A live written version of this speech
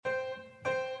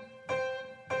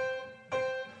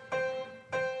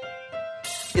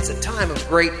It's a time of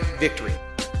great victory.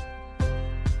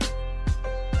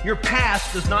 Your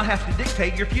past does not have to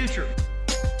dictate your future.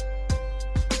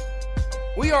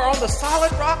 We are on the solid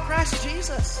rock, Christ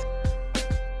Jesus.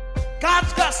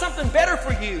 God's got something better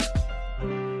for you.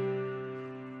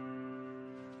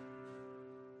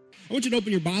 I want you to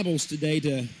open your Bibles today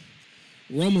to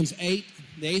Romans 8,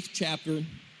 the 8th chapter,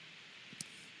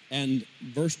 and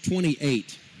verse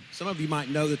 28. Some of you might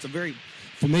know that's a very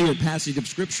familiar passage of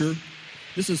Scripture.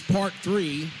 This is part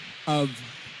 3 of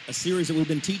a series that we've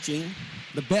been teaching,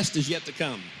 The Best Is Yet to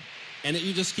Come. And it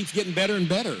just keeps getting better and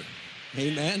better.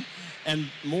 Amen. And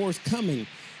more is coming.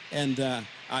 And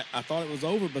I thought it was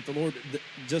over, but the Lord,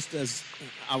 just as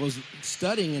I was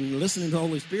studying and listening to the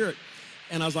Holy Spirit,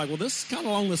 and I was like, well, this is kind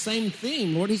of along the same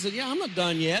theme, Lord. He said, yeah, I'm not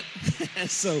done yet.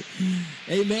 So,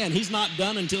 amen. He's not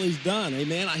done until he's done.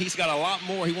 Amen. He's got a lot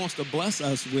more he wants to bless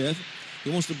us with.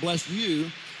 He wants to bless you.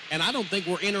 And I don't think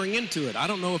we're entering into it. I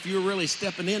don't know if you're really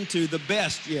stepping into the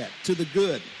best yet, to the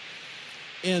good.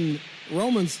 In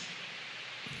Romans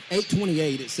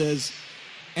 8:28, it says,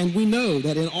 and we know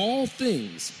that in all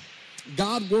things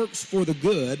God works for the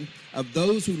good of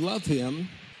those who love him,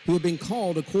 who have been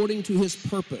called according to his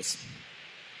purpose.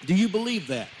 Do you believe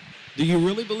that? Do you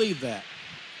really believe that?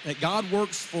 That God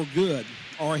works for good,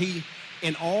 or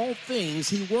in all things,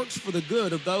 he works for the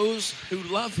good of those who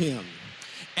love him.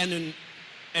 And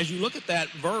as you look at that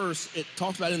verse, it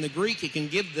talks about in the Greek, it can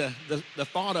give the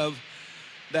thought of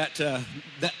that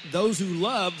those who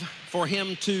love for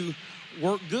him to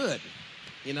work good,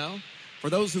 for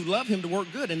those who love him to work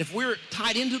good. And if we're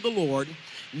tied into the Lord,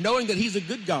 knowing that he's a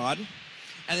good God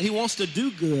and that he wants to do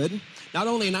good, not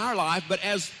only in our life, but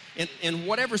as in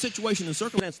whatever situation and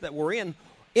circumstance that we're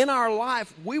in our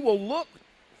life, we will look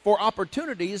for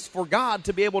opportunities for God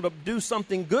to be able to do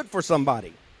something good for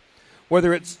somebody,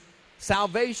 whether it's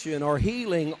salvation or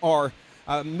healing or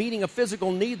meeting a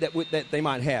physical need that they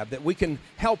might have that we can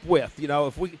help with.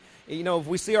 If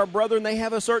we see our brother and they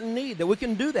have a certain need, that we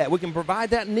can do that. We can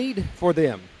provide that need for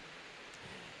them.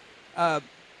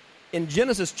 In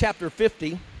Genesis chapter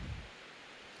 50,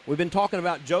 we've been talking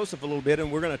about Joseph a little bit,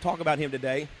 and we're going to talk about him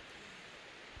today.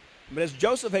 But as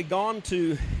Joseph had gone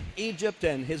to Egypt,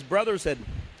 and his brothers had,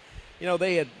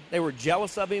 they were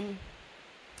jealous of him.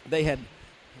 They had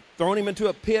thrown him into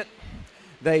a pit.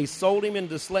 They sold him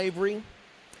into slavery.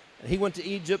 And he went to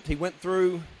Egypt. He went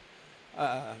through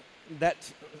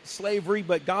that slavery,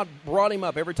 but God brought him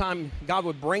up. Every time God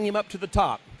would bring him up to the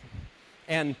top.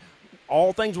 And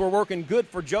all things were working good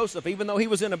for Joseph. Even though he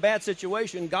was in a bad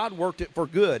situation, God worked it for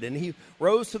good. And he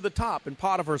rose to the top in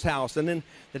Potiphar's house. And then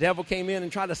the devil came in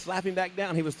and tried to slap him back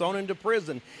down. He was thrown into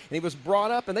prison. And he was brought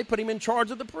up, and they put him in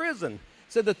charge of the prison.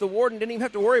 Said that the warden didn't even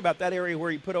have to worry about that area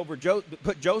where he put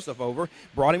Joseph over,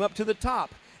 brought him up to the top.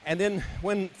 And then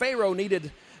when Pharaoh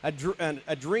needed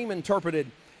a dream interpreted,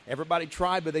 everybody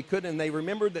tried, but they couldn't. And they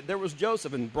remembered that there was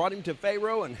Joseph and brought him to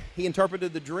Pharaoh, and he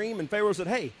interpreted the dream. And Pharaoh said,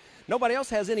 hey, nobody else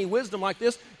has any wisdom like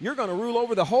this. You're going to rule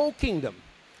over the whole kingdom.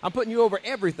 I'm putting you over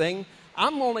everything.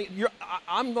 I'm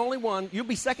the only one. You'll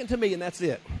be second to me, and that's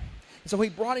it. And so he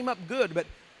brought him up good. But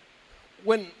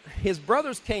when his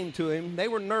brothers came to him, they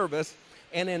were nervous.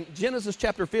 And in Genesis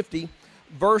chapter 50,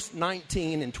 verse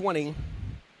 19 and 20,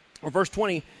 or verse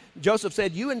 20, Joseph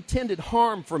said, you intended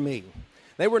harm for me.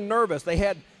 They were nervous. They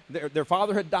had their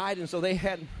father had died, and so they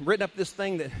had written up this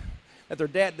thing that their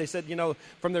dad, they said,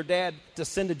 from their dad to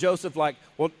send to Joseph, like,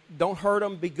 well, don't hurt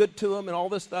him, be good to him, and all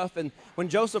this stuff. And when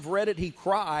Joseph read it, he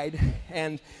cried.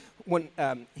 And when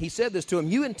he said this to him,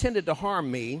 you intended to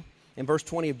harm me, in verse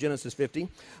 20 of Genesis 50,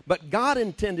 but God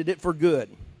intended it for good,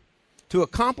 to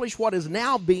accomplish what is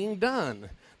now being done,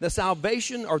 the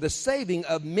salvation or the saving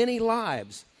of many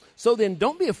lives. So then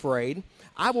don't be afraid.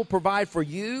 I will provide for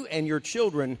you and your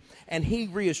children. And he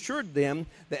reassured them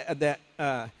that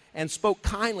and spoke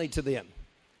kindly to them.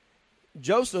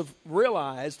 Joseph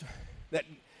realized that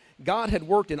God had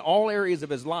worked in all areas of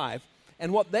his life,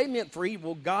 and what they meant for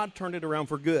evil, God turned it around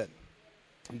for good.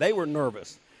 They were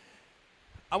nervous.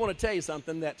 I want to tell you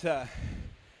something, that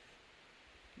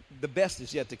the best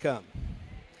is yet to come.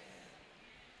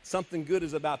 Something good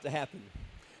is about to happen.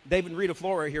 David and Rita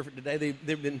Flora are here for today.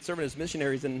 They've been serving as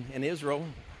missionaries in Israel.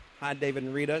 Hi, David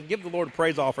and Rita. Give the Lord a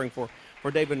praise offering for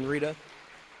David and Rita.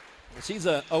 She's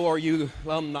a ORU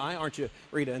alumni, aren't you,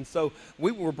 Rita? And so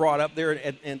we were brought up there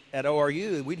at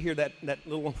ORU, and we'd hear that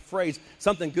little phrase,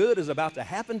 something good is about to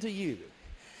happen to you.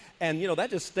 And,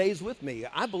 that just stays with me.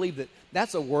 I believe that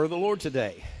that's a word of the Lord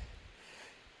today.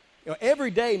 Every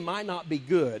day might not be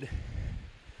good,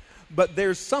 but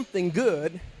there's something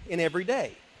good in every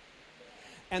day.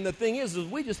 And the thing is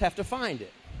we just have to find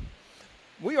it.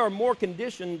 We are more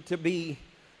conditioned to be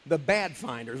the bad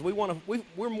finders.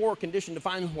 We're more conditioned to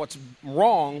find what's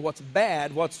wrong, what's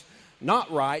bad, what's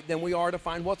not right, than we are to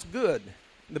find what's good.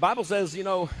 The Bible says,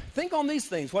 think on these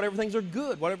things, whatever things are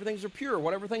good, whatever things are pure,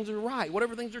 whatever things are right,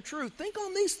 whatever things are true. Think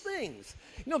on these things.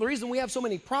 The reason we have so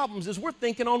many problems is we're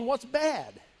thinking on what's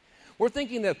bad. We're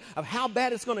thinking of how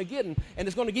bad it's going to get, and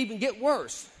it's going to even get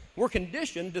worse. We're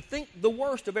conditioned to think the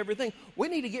worst of everything. We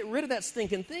need to get rid of that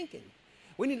stinking thinking.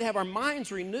 We need to have our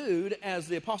minds renewed, as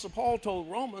the Apostle Paul told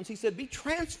Romans. He said, be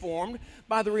transformed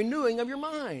by the renewing of your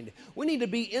mind. We need to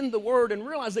be in the Word and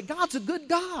realize that God's a good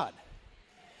God.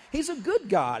 He's a good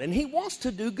God, and He wants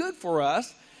to do good for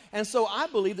us. And so I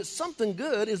believe that something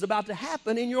good is about to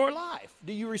happen in your life.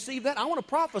 Do you receive that? I want to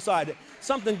prophesy that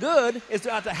something good is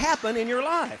about to happen in your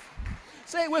life.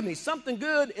 Say it with me. Something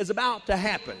good is about to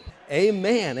happen.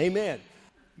 Amen. Amen.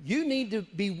 You need to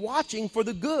be watching for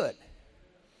the good.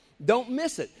 Don't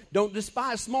miss it. Don't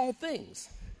despise small things.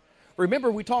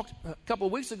 Remember, we talked a couple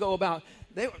of weeks ago about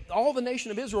all the nation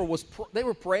of Israel they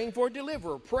were praying for a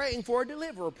deliverer, praying for a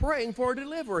deliverer, praying for a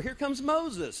deliverer. Here comes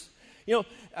Moses.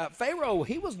 Pharaoh,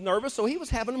 he was nervous, so he was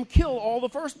having them kill all the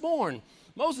firstborn.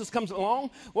 Moses comes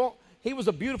along. Well, he was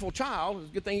a beautiful child.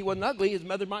 It's a good thing he wasn't ugly. His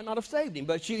mother might not have saved him.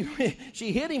 But she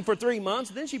hid him for 3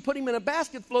 months. Then she put him in a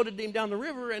basket, floated him down the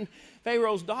river, and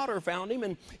Pharaoh's daughter found him.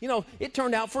 And, it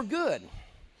turned out for good.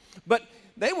 But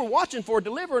they were watching for a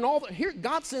deliverer, and here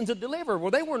God sends a deliverer.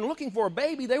 Well, they weren't looking for a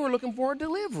baby. They were looking for a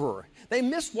deliverer. They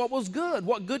missed what was good,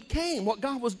 what good came, what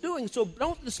God was doing. So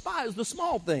don't despise the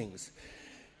small things.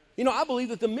 I believe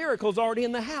that the miracle's already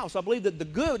in the house. I believe that the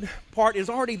good part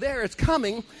is already there. It's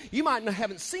coming. You might not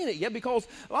haven't seen it yet, because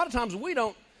a lot of times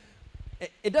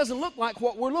it doesn't look like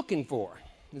what we're looking for.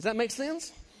 Does that make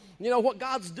sense? What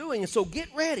God's doing. And so get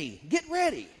ready. Get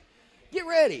ready. Get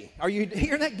ready. Are you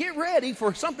hearing that? Get ready,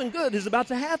 for something good is about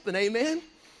to happen. Amen?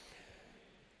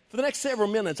 For the next several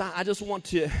minutes, I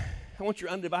want your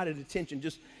undivided attention.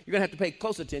 You're going to have to pay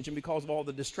close attention because of all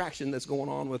the distraction that's going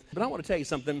on with. But I want to tell you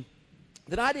something,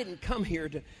 that I didn't come here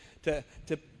to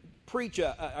preach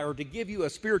or to give you a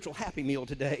spiritual Happy Meal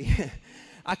today.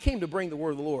 I came to bring the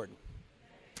word of the Lord.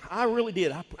 I really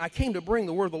did. I came to bring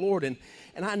the word of the Lord, and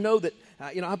I know that,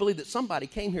 I believe that somebody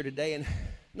came here today, and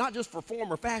not just for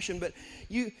form or fashion, but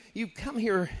you come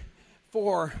here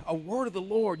for a word of the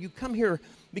Lord. You come here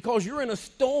because you're in a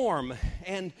storm,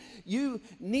 and you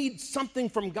need something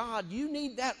from God. You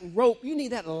need that rope. You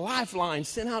need that lifeline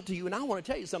sent out to you. And I want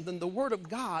to tell you something. The word of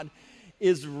God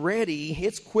is ready.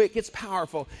 It's quick. It's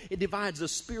powerful. It divides the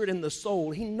spirit and the soul.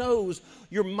 He knows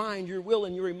your mind, your will,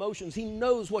 and your emotions. He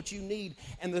knows what you need.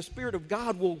 And the Spirit of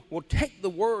God will take the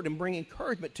word and bring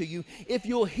encouragement to you if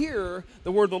you'll hear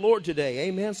the word of the Lord today.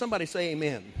 Amen. Somebody say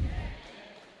amen.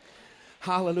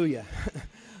 Hallelujah.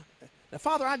 Now,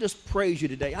 Father, I just praise you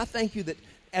today. I thank you that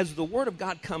as the word of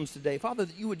God comes today, Father,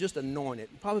 that you would just anoint it.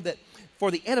 Father, that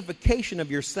for the edification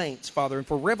of your saints, Father, and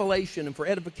for revelation and for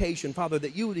edification, Father,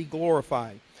 that you would be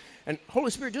glorified. And Holy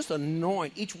Spirit, just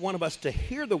anoint each one of us to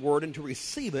hear the word and to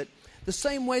receive it the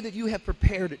same way that you have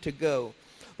prepared it to go.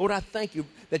 Lord, I thank you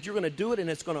that you're going to do it, and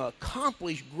it's going to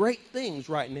accomplish great things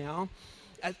right now.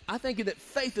 I thank you that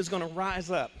faith is going to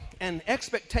rise up, and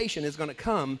expectation is going to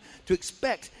come to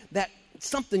expect that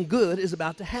something good is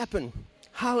about to happen.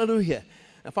 Hallelujah.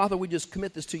 Now, Father, we just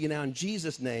commit this to you now in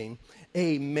Jesus' name.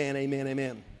 Amen, amen,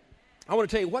 amen. I want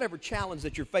to tell you, whatever challenge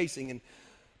that you're facing and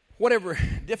whatever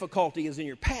difficulty is in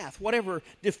your path, whatever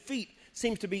defeat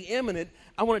seems to be imminent,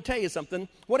 I want to tell you something.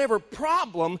 Whatever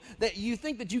problem that you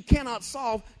think that you cannot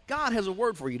solve, God has a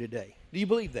word for you today. Do you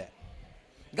believe that?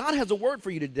 God has a word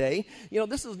for you today.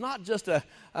 This is not just a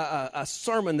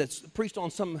sermon that's preached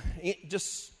on some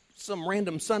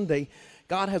random Sunday.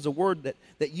 God has a word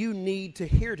that you need to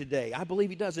hear today. I believe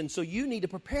He does. And so you need to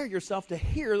prepare yourself to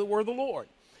hear the word of the Lord.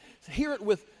 Hear it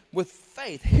with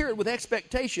faith. Hear it with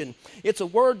expectation. It's a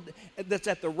word that's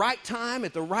at the right time,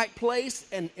 at the right place,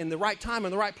 and in the right time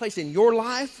and the right place in your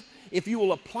life. If you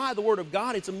will apply the word of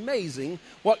God, it's amazing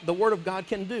what the word of God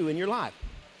can do in your life.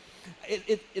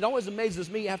 It always amazes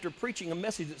me after preaching a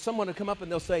message that someone will come up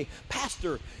and they'll say,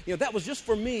 Pastor, that was just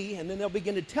for me. And then they'll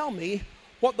begin to tell me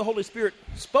what the Holy Spirit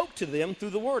spoke to them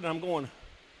through the word. And I'm going,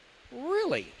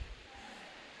 really?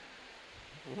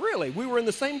 Really? We were in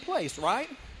the same place, right?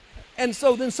 And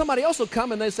so then somebody else will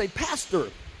come and they say, Pastor,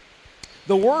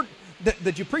 the word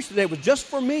that you preached today was just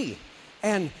for me.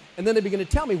 And then they begin to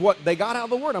tell me what they got out of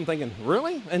the word. I'm thinking,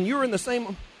 really? And you're in the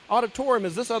same auditorium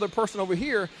as this other person over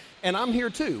here, and I'm here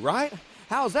too, right?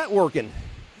 How is that working?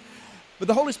 But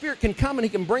the Holy Spirit can come and He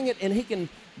can bring it, and He can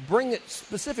bring it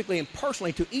specifically and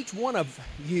personally to each one of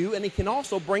you, and He can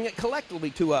also bring it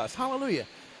collectively to us. Hallelujah.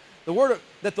 The word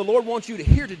that the Lord wants you to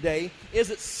hear today is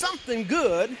that something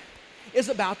good is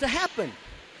about to happen.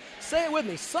 Say it with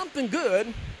me. Something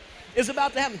good is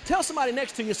about to happen. Tell somebody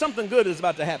next to you something good is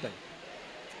about to happen.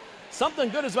 Something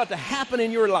good is about to happen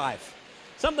in your life.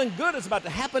 Something good is about to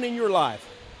happen in your life.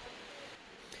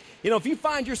 You know, if you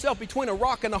find yourself between a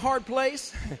rock and a hard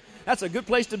place, that's a good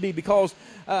place to be, because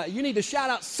you need to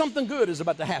shout out something good is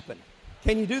about to happen.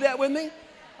 Can you do that with me?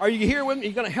 Are you here with me? Are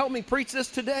you going to help me preach this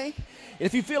today? And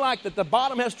if you feel like that the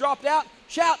bottom has dropped out,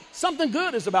 shout something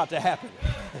good is about to happen.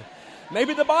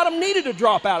 Maybe the bottom needed to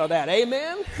drop out of that.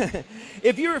 Amen?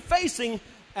 If you're facing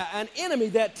an enemy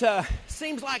that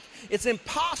seems like it's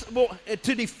impossible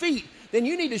to defeat, then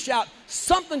you need to shout,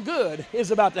 something good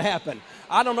is about to happen.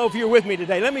 I don't know if you're with me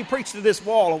today. Let me preach to this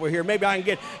wall over here. Maybe I can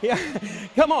get, yeah.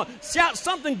 Come on, shout,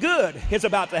 something good is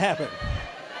about to happen.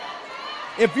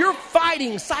 If you're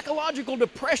fighting psychological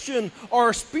depression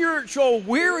or spiritual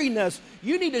weariness,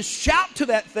 you need to shout to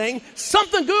that thing,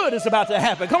 something good is about to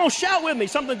happen. Come on, shout with me,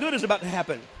 something good is about to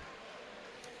happen.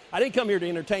 I didn't come here to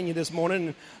entertain you this morning,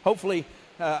 and hopefully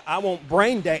I won't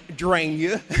brain drain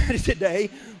you today,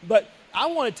 but I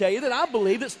want to tell you that I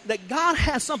believe that God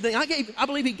has something. I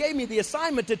believe He gave me the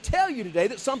assignment to tell you today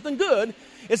that something good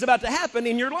is about to happen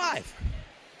in your life.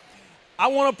 I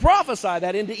want to prophesy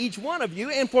that into each one of you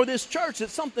and for this church,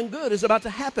 that something good is about to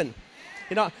happen.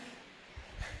 You know,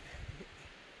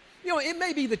 it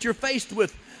may be that you're faced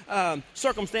with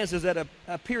circumstances that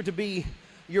appear to be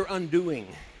your undoing.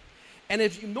 And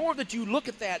if the more that you look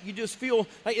at that, you just feel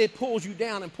like it pulls you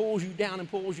down and pulls you down and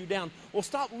pulls you down. Well,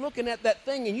 stop looking at that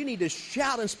thing, and you need to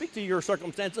shout and speak to your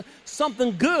circumstances.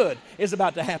 Something good is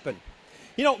about to happen.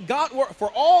 You know, for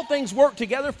all things work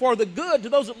together for the good to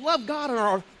those that love God and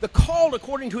are the called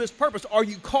according to His purpose. Are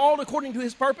you called according to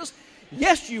His purpose?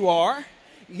 Yes, you are.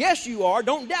 Yes, you are.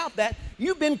 Don't doubt that.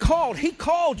 You've been called. He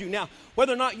called you. Now,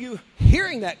 whether or not you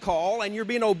hearing that call and you're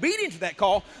being obedient to that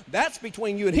call, that's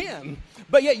between you and Him.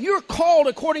 But yet you're called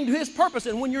according to His purpose.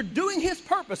 And when you're doing His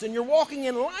purpose and you're walking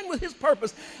in line with His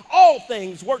purpose, all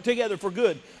things work together for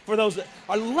good for those that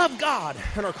love God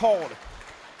and are called.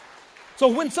 So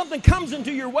when something comes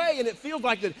into your way and it feels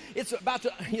like that it's about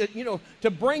to, to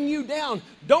bring you down,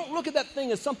 don't look at that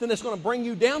thing as something that's going to bring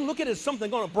you down. Look at it as something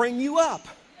going to bring you up.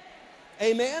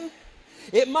 Amen?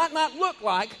 It might not look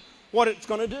like what it's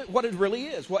going to do, what it really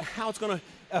is, how it's going to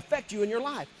affect you in your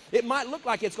life. It might look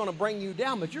like it's going to bring you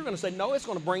down, but you're going to say, no, it's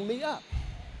going to bring me up.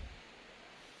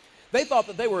 They thought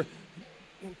that they were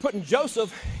putting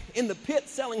Joseph in the pit,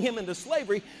 selling him into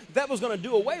slavery. That was going to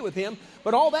do away with him,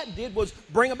 but all that did was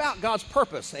bring about God's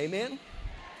purpose. Amen?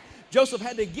 Joseph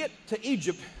had to get to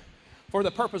Egypt for the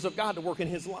purpose of God to work in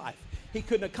his life. He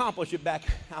couldn't accomplish it back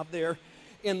out there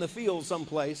in the field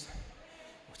someplace,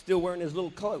 still wearing his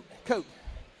little coat.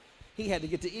 He had to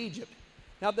get to Egypt.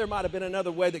 Now, there might have been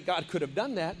another way that God could have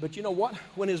done that, but you know what?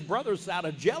 When his brothers, out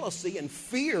of jealousy and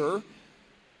fear,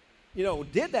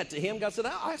 did that to him, God said,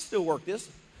 I still work this.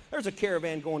 There's a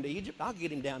caravan going to Egypt. I'll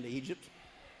get him down to Egypt.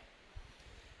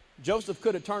 Joseph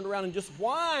could have turned around and just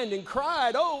whined and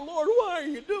cried, oh, Lord, why are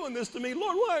you doing this to me?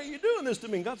 Lord, why are you doing this to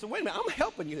me? And God said, wait a minute, I'm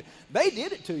helping you. They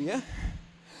did it to you.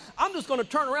 I'm just going to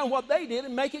turn around what they did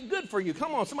and make it good for you.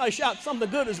 Come on, somebody shout, something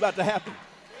good is about to happen.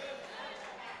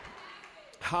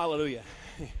 Hallelujah.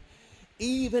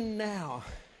 Even now,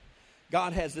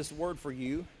 God has this word for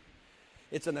you.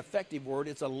 It's an effective word.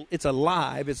 It's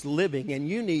alive. It's living. And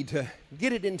you need to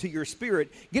get it into your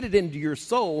spirit, get it into your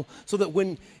soul, so that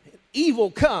when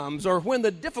evil comes or when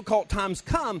the difficult times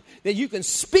come, that you can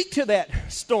speak to that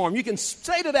storm. You can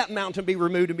say to that mountain, be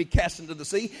removed and be cast into the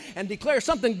sea, and declare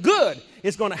something good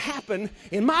is going to happen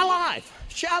in my life.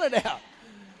 Shout it out.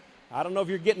 I don't know if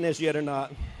you're getting this yet or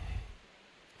not.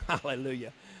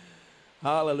 Hallelujah.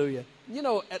 Hallelujah.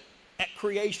 At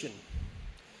creation,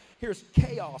 here's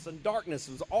chaos and darkness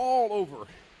was all over.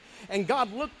 And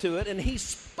God looked to it and He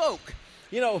spoke,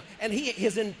 and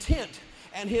His intent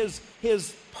and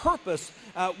His purpose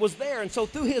was there. And so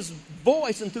through His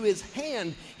voice and through His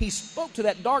hand, He spoke to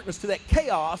that darkness, to that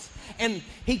chaos, and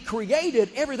He created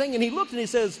everything. And He looked and He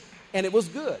says, and it was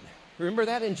good. Remember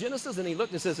that in Genesis? And He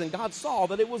looked and says, and God saw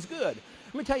that it was good.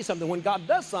 Let me tell you something. When God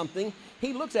does something,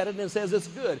 He looks at it and says it's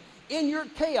good. In your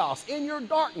chaos, in your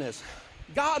darkness,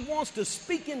 God wants to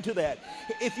speak into that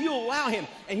if you allow Him.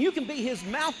 And you can be His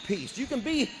mouthpiece. You can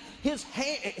be His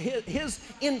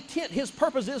intent. His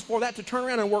purpose is for that to turn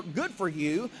around and work good for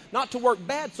you, not to work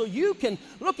bad. So you can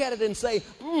look at it and say,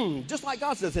 just like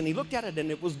God says. And He looked at it and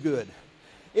it was good.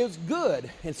 It was good,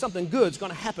 and something good is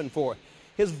going to happen for it.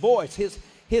 His voice,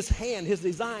 His hand, His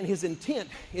design, His intent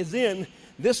is in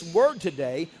this word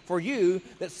today for you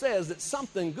that says that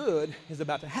something good is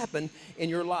about to happen in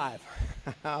your life.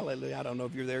 Hallelujah. I don't know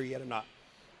if you're there yet or not.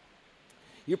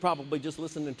 You're probably just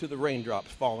listening to the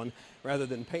raindrops falling rather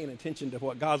than paying attention to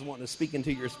what God's wanting to speak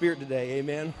into your spirit today.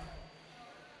 Amen.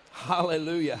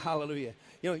 Hallelujah. Hallelujah.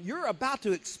 You know, you're about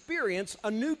to experience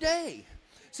a new day.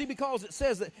 See, because it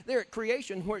says that there at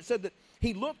creation where it said that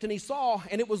he looked and he saw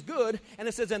and it was good, and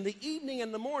it says, and the evening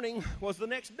and the morning was the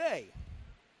next day.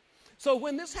 So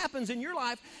when this happens in your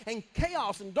life and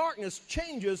chaos and darkness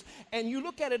changes and you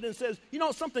look at it and says, you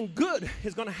know, something good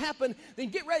is going to happen, then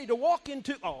get ready to walk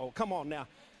into, oh, come on now.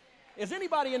 Is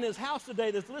anybody in this house today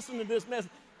that's listening to this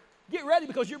message? Get ready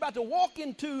because you're about to walk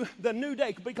into the new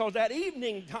day, because that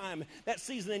evening time, that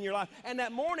season in your life, and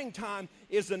that morning time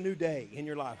is a new day in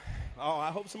your life. Oh, I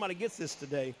hope somebody gets this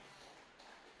today.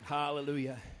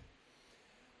 Hallelujah.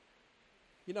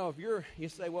 You know, if you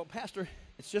say, well, Pastor,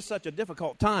 it's just such a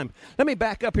difficult time. Let me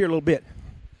back up here a little bit.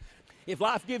 If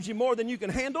life gives you more than you can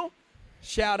handle,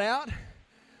 shout out.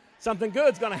 Something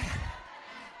good's going to happen.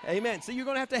 Amen. So you're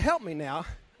going to have to help me now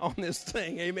on this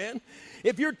thing. Amen.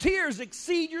 If your tears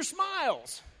exceed your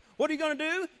smiles, what are you going to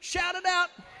do? Shout it out.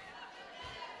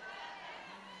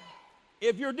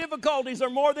 If your difficulties are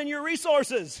more than your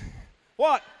resources,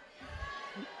 what?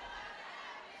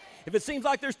 If it seems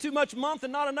like there's too much month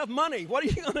and not enough money, what are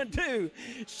you going to do?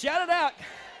 Shout it out.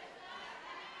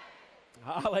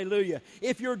 Hallelujah.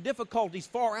 If your difficulties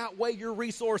far outweigh your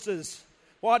resources,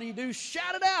 what do you do?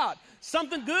 Shout it out.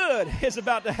 Something good is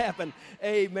about to happen.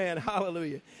 Amen.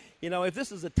 Hallelujah. You know, if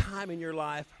this is a time in your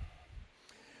life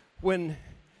when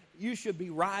you should be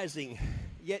rising,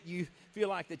 yet you feel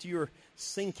like that you're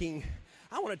sinking,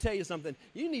 I want to tell you something.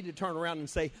 You need to turn around and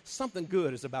say, something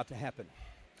good is about to happen.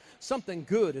 Something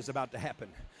good is about to happen.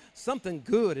 Something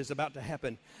good is about to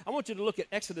happen. I want you to look at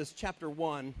Exodus chapter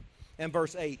 1 and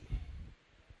verse 8.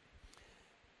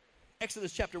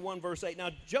 Exodus chapter 1, verse 8. Now,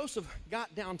 Joseph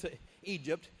got down to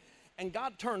Egypt, and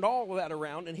God turned all of that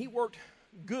around, and he worked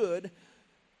good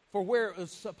for where it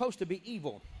was supposed to be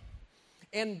evil.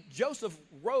 And Joseph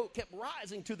kept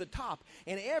rising to the top.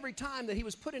 And every time that he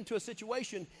was put into a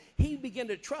situation, he began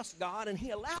to trust God, and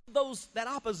he allowed that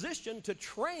opposition to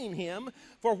train him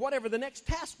for whatever the next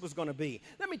task was going to be.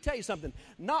 Let me tell you something.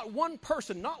 Not one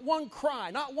person, not one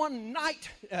cry, not one night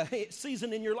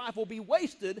season in your life will be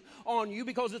wasted on you,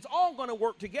 because it's all going to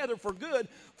work together for good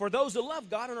for those that love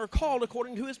God and are called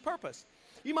according to his purpose.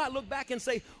 You might look back and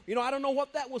say, you know, I don't know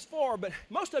what that was for, but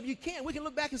most of you can. We can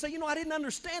look back and say, you know, I didn't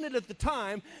understand it at the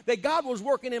time that God was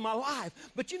working in my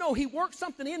life. But, you know, he worked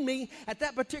something in me at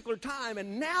that particular time,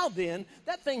 and now then,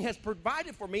 that thing has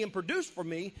provided for me and produced for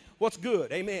me what's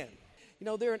good. Amen. You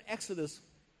know, there in Exodus,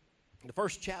 the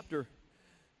first chapter,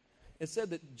 it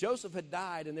said that Joseph had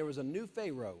died and there was a new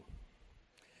Pharaoh.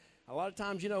 A lot of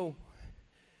times, you know,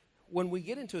 when we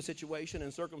get into a situation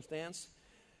and circumstance,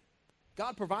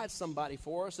 God provides somebody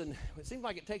for us, and it seems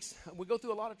like we go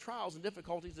through a lot of trials and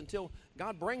difficulties until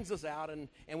God brings us out, and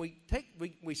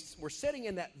we're sitting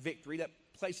in that victory, that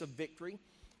place of victory,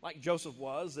 like Joseph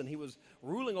was, and he was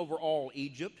ruling over all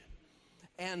Egypt.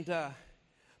 And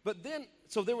but then,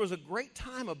 so there was a great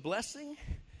time of blessing.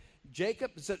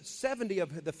 Jacob, 70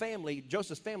 of the family,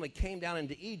 Joseph's family, came down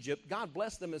into Egypt. God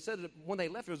blessed them, and said that when they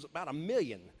left, there was about 1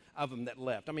 million of them that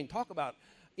left. I mean, talk about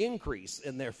increase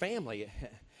in their family.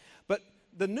 But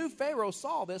the new Pharaoh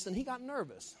saw this, and he got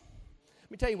nervous.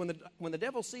 Let me tell you, when the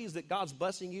devil sees that God's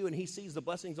blessing you, and he sees the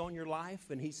blessings on your life,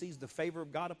 and he sees the favor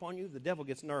of God upon you, the devil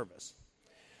gets nervous.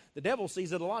 The devil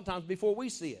sees it a lot of times before we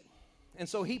see it. And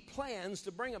so he plans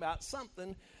to bring about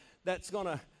something that's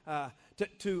going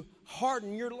to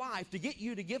harden your life, to get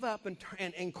you to give up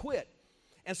and quit.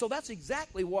 And so that's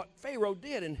exactly what Pharaoh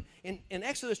did. In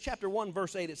Exodus chapter 1,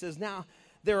 verse 8, it says, now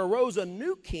there arose a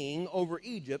new king over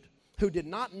Egypt, who did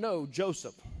not know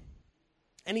Joseph.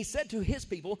 And he said to his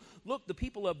people, look, the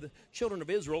people of the children of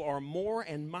Israel are more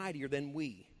and mightier than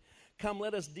we. Come,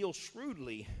 let us deal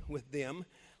shrewdly with them,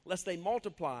 lest they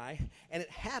multiply. And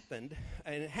it happened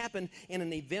in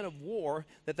an event of war,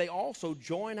 that they also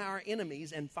join our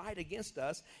enemies and fight against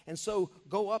us, and so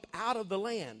go up out of the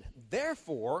land.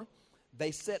 Therefore,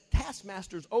 they set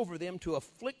taskmasters over them to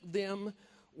afflict them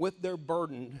with their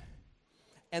burden.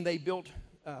 And they built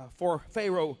for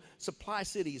Pharaoh supply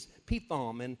cities,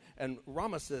 Pithom and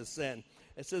Ramesses. And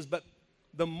it says, but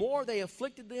the more they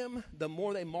afflicted them, the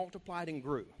more they multiplied and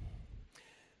grew.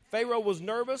 Pharaoh was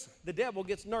nervous. The devil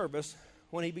gets nervous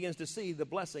when he begins to see the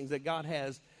blessings that God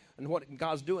has and what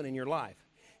God's doing in your life.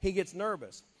 He gets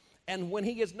nervous. And when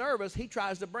he gets nervous, he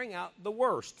tries to bring out the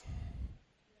worst.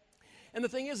 And the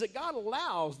thing is that God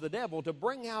allows the devil to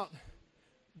bring out,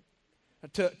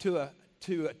 to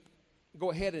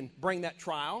go ahead and bring that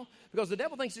trial, because the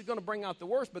devil thinks he's going to bring out the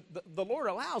worst, but the Lord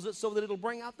allows it so that it'll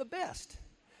bring out the best.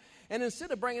 And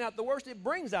instead of bringing out the worst, it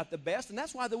brings out the best, and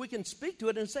that's why that we can speak to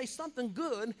it and say something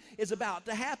good is about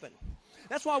to happen.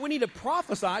 That's why we need to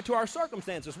prophesy to our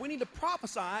circumstances. We need to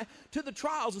prophesy to the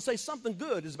trials and say something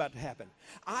good is about to happen.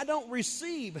 I don't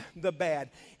receive the bad.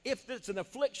 If it's an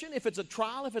affliction, if it's a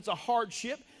trial, if it's a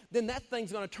hardship, then that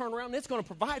thing's going to turn around and it's going to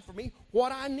provide for me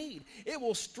what I need. It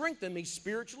will strengthen me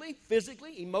spiritually,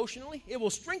 physically, emotionally. It will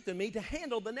strengthen me to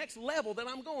handle the next level that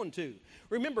I'm going to.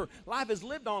 Remember, life is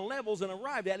lived on levels and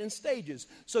arrived at in stages.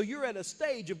 So you're at a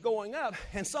stage of going up,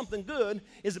 and something good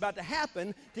is about to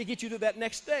happen to get you to that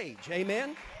next stage.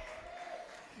 Amen?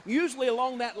 Usually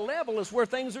along that level is where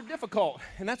things are difficult,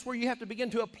 and that's where you have to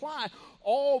begin to apply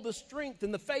all the strength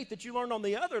and the faith that you learned on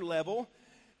the other level.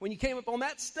 When you came up on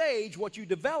that stage, what you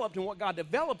developed and what God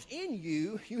developed in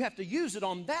you, you have to use it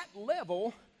on that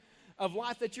level of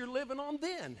life that you're living on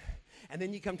then. And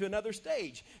then you come to another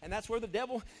stage. And that's where the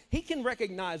devil, he can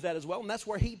recognize that as well. And that's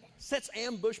where he sets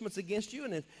ambushments against you.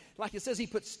 And like it says, he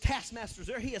puts taskmasters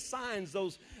there. He assigns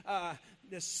those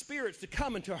the spirits to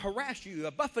come and to harass you,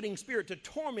 a buffeting spirit to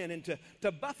torment and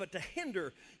to buffet, to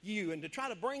hinder you, and to try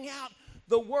to bring out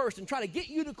the worst and try to get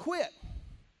you to quit.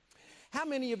 How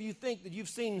many of you think that you've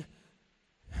seen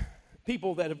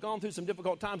people that have gone through some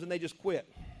difficult times and they just quit?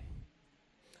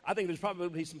 I think there's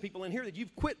probably some people in here that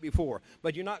you've quit before,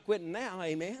 but you're not quitting now,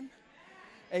 amen?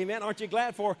 Amen. Aren't you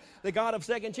glad for the God of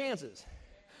second chances?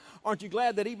 Aren't you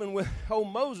glad that even with old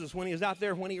Moses, when he was out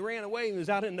there, when he ran away, he was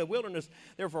out in the wilderness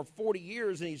there for 40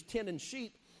 years and he's tending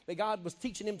sheep, that God was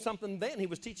teaching him something then. He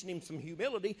was teaching him some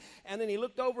humility. And then he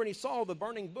looked over and he saw the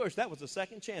burning bush. That was a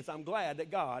second chance. I'm glad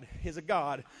that God is a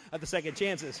God of the second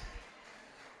chances.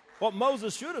 What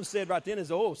Moses should have said right then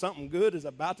is, oh, something good is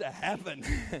about to happen.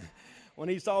 When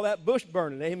he saw that bush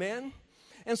burning, amen?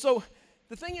 And so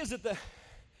the thing is that the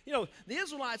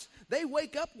Israelites, they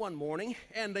wake up one morning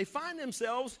and they find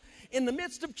themselves in the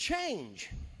midst of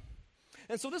change.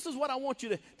 And so this is what I want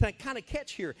you to kind of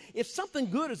catch here. If something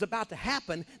good is about to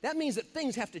happen, that means that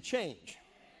things have to change.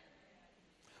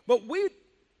 But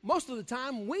most of the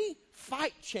time, we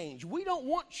fight change. We don't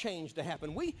want change to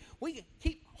happen. We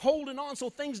keep holding on so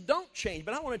things don't change.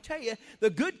 But I want to tell you, the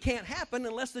good can't happen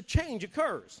unless the change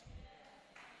occurs.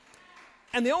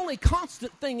 And the only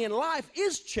constant thing in life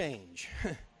is change.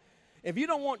 If you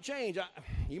don't want change,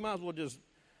 you might as well just,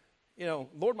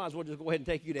 Lord might as well just go ahead and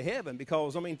take you to heaven,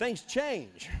 because, things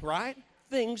change, right?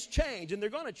 Things change, and they're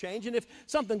going to change. And if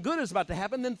something good is about to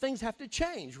happen, then things have to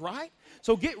change, right?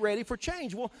 So get ready for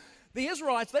change. Well, the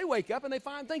Israelites, they wake up and they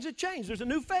find things have changed. There's a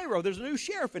new Pharaoh. There's a new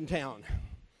sheriff in town,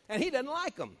 and he doesn't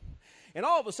like them. And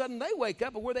all of a sudden, they wake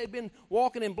up where they've been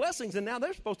walking in blessings, and now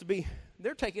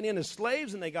they're taken in as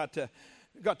slaves, and they got to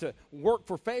work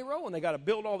for Pharaoh, and they got to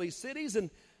build all these cities, and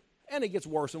it gets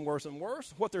worse and worse and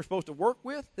worse. What they're supposed to work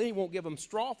with, then he won't give them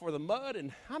straw for the mud,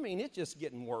 and it's just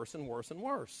getting worse and worse and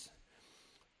worse.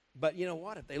 But you know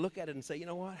what? If they look at it and say, you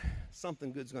know what?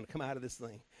 Something good's going to come out of this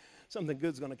thing. Something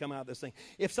good's going to come out of this thing.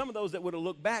 If some of those that would have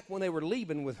looked back when they were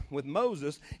leaving with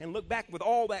Moses and looked back with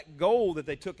all that gold that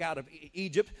they took out of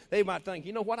Egypt, they might think,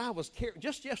 you know what?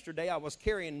 Just yesterday I was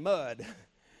carrying mud.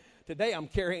 Today I'm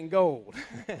carrying gold.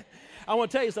 I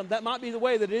want to tell you something. That might be the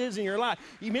way that it is in your life.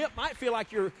 You might feel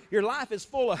like your life is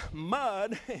full of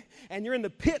mud and you're in the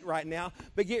pit right now,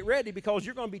 but get ready, because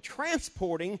you're going to be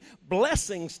transporting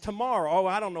blessings tomorrow. Oh,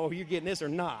 I don't know if you're getting this or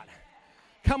not.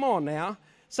 Come on now.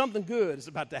 Something good is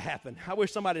about to happen. I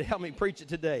wish somebody would help me preach it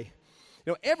today.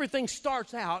 Everything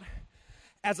starts out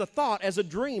as a thought, as a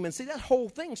dream. And see, that whole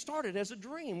thing started as a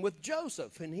dream with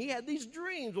Joseph. And he had these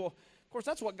dreams. Well, of course,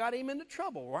 that's what got him into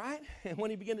trouble, right? And when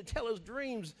he began to tell his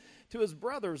dreams to his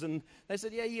brothers, and they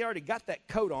said, yeah, he already got that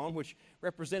coat on, which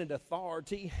represented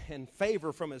authority and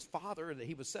favor from his father, that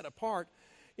he was set apart.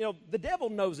 The devil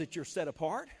knows that you're set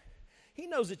apart. He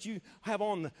knows that you have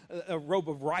on a robe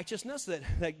of righteousness,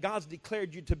 that God's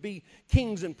declared you to be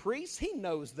kings and priests. He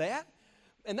knows that.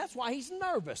 And that's why he's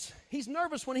nervous. He's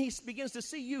nervous when he begins to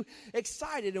see you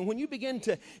excited. And when you begin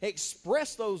to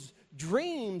express those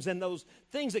dreams and those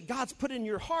things that God's put in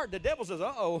your heart, the devil says,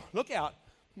 uh-oh, look out.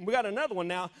 We got another one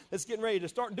now that's getting ready to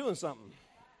start doing something.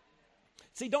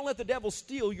 See, don't let the devil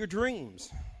steal your dreams.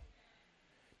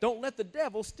 Don't let the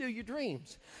devil steal your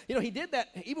dreams. He did that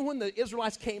even when the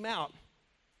Israelites came out.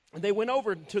 And they went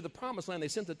over to the promised land. They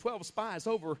sent the 12 spies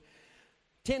over.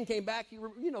 10 came back.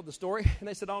 You know the story. And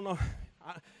they said, oh, no.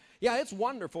 Yeah, it's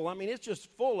wonderful. It's just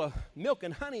full of milk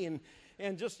and honey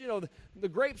and just, the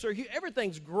grapes are,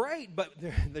 everything's great, but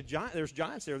there's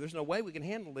giants there. There's no way we can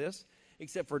handle this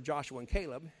except for Joshua and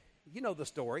Caleb. You know the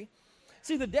story.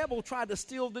 See, the devil tried to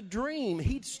steal the dream.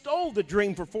 He stole the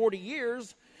dream for 40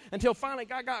 years until finally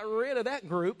God got rid of that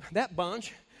group, that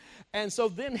bunch. And so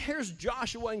then here's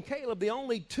Joshua and Caleb, the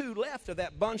only two left of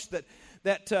that bunch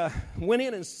that went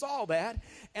in and saw that.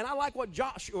 And I like what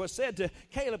Joshua said to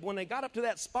Caleb when they got up to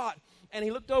that spot. And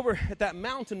he looked over at that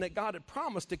mountain that God had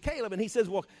promised to Caleb. And he says,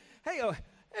 well, hey,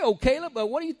 old Caleb,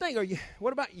 what do you think?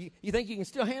 What about you? You think you can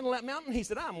still handle that mountain? He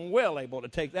said, I'm well able to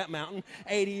take that mountain.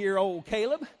 80-year-old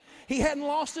Caleb. He hadn't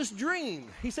lost his dream.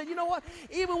 He said, you know what?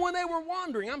 Even when they were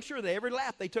wandering, I'm sure that every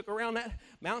lap they took around that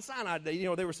Mount Sinai,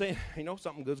 they were saying,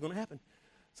 something good's going to happen.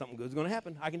 Something good's going to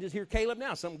happen. I can just hear Caleb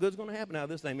now. Something good's going to happen out of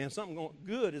this thing, man. Something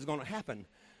good is going to happen.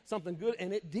 Something good,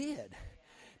 and it did.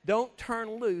 Don't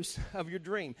turn loose of your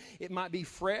dream. It might be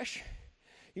fresh.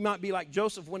 You might be like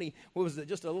Joseph when he was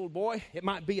just a little boy. It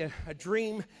might be a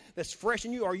dream that's fresh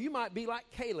in you. Or you might be like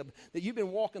Caleb, that you've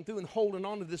been walking through and holding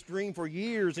on to this dream for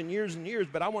years and years and years.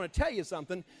 But I want to tell you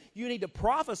something. You need to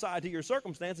prophesy to your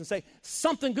circumstance and say,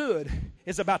 something good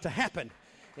is about to happen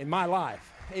in my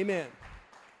life. Amen.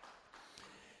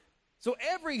 So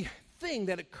everything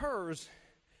that occurs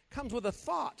comes with a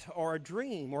thought or a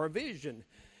dream or a vision.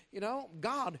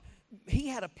 God, He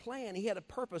had a plan, He had a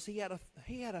purpose, He had a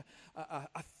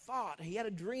thought, He had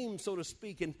a dream, so to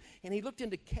speak, and He looked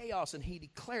into chaos and He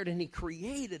declared and He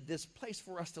created this place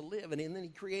for us to live, and then He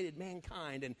created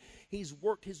mankind, and He's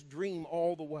worked His dream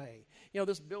all the way.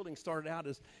 This building started out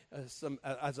as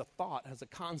a thought, as a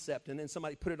concept, and then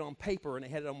somebody put it on paper and they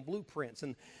had it on blueprints,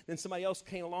 and then somebody else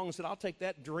came along and said, I'll take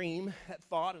that dream, that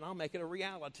thought, and I'll make it a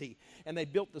reality, and they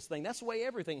built this thing. That's the way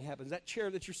everything happens. That chair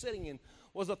that you're sitting in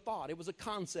was a thought. It was a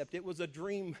concept. It was a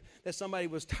dream that somebody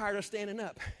was tired of standing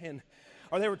up,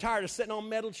 or they were tired of sitting on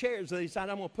metal chairs. So they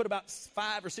decided, I'm going to put about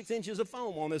 5 or 6 inches of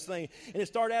foam on this thing. And it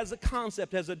started as a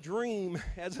concept, as a dream,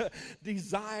 as a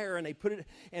desire, and they put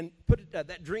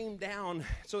that dream down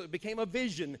so it became a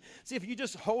vision. See, if you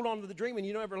just hold on to the dream and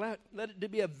you don't ever let it to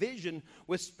be a vision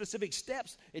with specific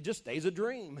steps, it just stays a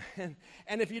dream.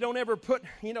 And if you don't ever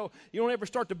you don't ever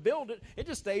start to build it, it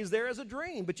just stays there as a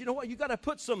dream. But you know what? You got to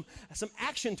put some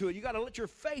action to it. You got to let your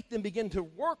faith then begin to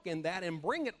work in that and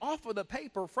bring it off of the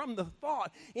paper from the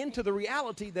thought into the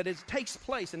reality that it takes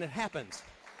place and it happens.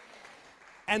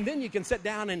 And then you can sit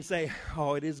down and say,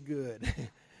 oh, it is good.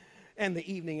 And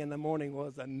the evening and the morning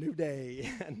was a new day,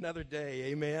 another day.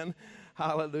 Amen.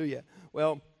 Hallelujah.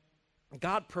 Well,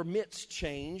 God permits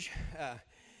change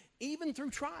even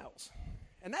through trials.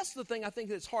 And that's the thing I think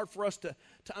that's hard for us to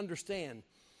understand.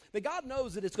 That God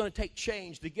knows that it's going to take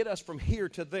change to get us from here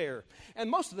to there. And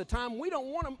most of the time, we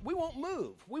won't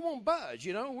move. We won't budge,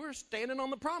 We're standing on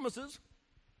the promises.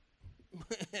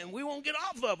 And we won't get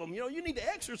off of them. You need to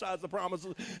exercise the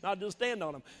promises, not just stand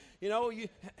on them.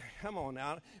 Come on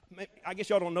now. I guess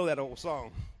y'all don't know that old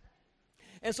song.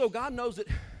 And so God knows that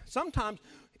sometimes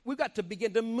we've got to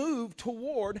begin to move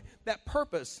toward that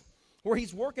purpose where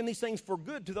He's working these things for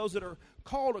good to those that are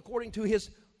called according to His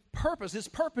purpose. His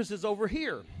purpose is over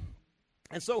here.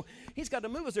 And so He's got to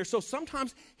move us there. So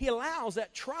sometimes He allows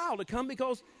that trial to come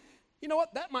because, you know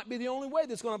what, that might be the only way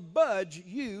that's going to budge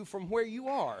you from where you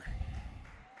are.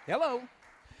 Hello.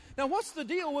 Now, what's the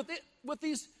deal with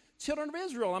these children of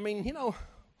Israel? I mean,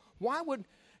 why would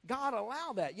God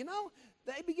allow that?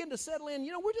 They begin to settle in.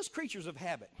 We're just creatures of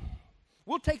habit.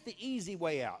 We'll take the easy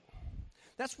way out.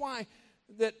 That's why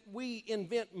that we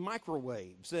invent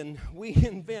microwaves and we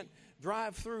invent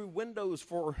drive-through windows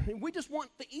we just want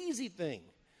the easy thing.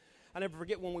 I never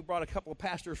forget when we brought a couple of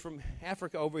pastors from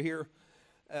Africa over here.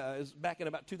 It was back in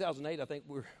about 2008, I think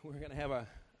we're going to have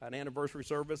an anniversary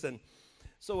service. And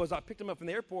so as I picked them up from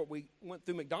the airport, we went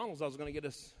through McDonald's. I was going to get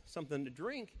us something to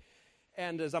drink.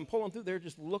 And as I'm pulling through, they're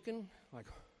just looking like...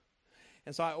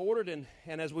 And so I ordered, and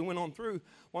as we went on through,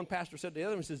 one pastor said to the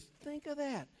other, he says, think of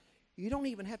that. You don't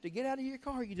even have to get out of your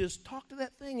car. You just talk to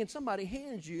that thing, and somebody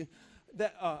hands you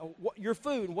your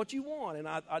food and what you want. And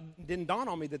I didn't dawn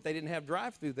on me that they didn't have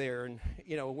drive-through there, and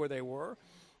where they were,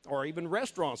 or even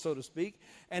restaurants, so to speak.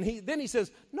 And then he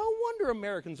says, no wonder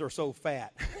Americans are so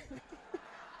fat.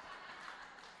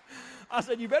 I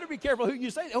said, you better be careful who you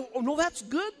say. Oh, no, that's a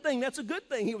good thing. That's a good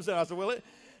thing. He was saying, I said, well,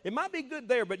 it might be good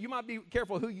there, but you might be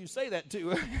careful who you say that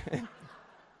to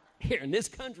here in this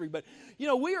country. But,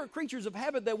 we are creatures of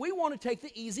habit that we want to take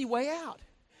the easy way out.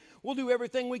 We'll do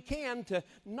everything we can to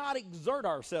not exert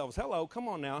ourselves. Hello, come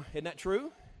on now. Isn't that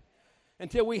true?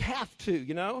 Until we have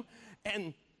to,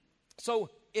 And so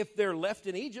if they're left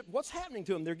in Egypt, what's happening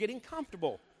to them? They're getting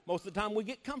comfortable. Most of the time we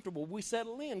get comfortable. We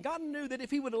settle in. God knew that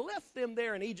if He would have left them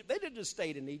there in Egypt, they'd have just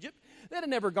stayed in Egypt. They'd have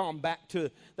never gone back to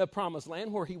the promised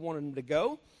land where He wanted them to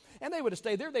go. And they would have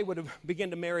stayed there. They would have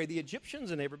begun to marry the Egyptians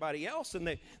and everybody else,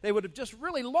 and they would have just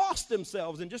really lost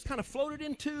themselves and just kind of floated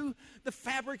into the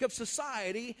fabric of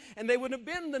society, and they wouldn't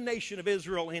have been the nation of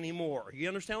Israel anymore. You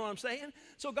understand what I'm saying?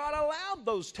 So God allowed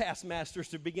those taskmasters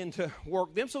to begin to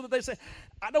work them so that they say,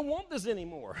 I don't want this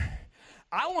anymore.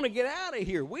 I want to get out of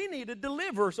here. We need to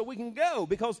deliver so we can go,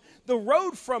 because the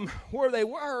road from where they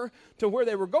were to where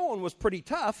they were going was pretty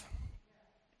tough.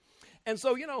 And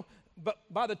so, but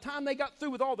by the time they got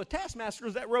through with all the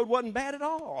taskmasters, that road wasn't bad at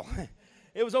all.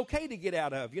 It was okay to get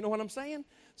out of. You know what I'm saying?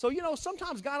 So,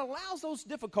 sometimes God allows those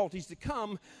difficulties to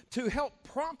come to help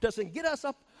prompt us and get us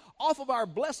up off of our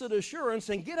blessed assurance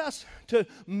and get us to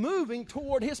moving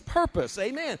toward His purpose.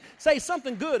 Amen. Say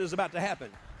something good is about to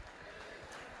happen.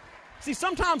 See,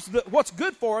 sometimes what's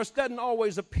good for us doesn't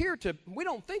always appear to, we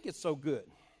don't think it's so good.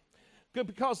 Good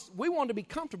because we want to be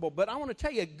comfortable, but I want to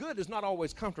tell you, good is not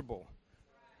always comfortable.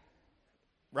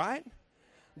 Right?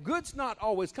 Good's not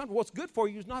always comfortable. What's good for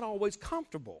you is not always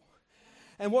comfortable.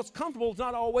 And what's comfortable is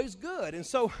not always good. And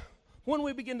so when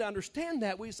we begin to understand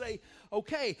that, we say,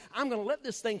 okay, I'm going to let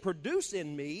this thing produce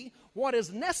in me what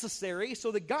is necessary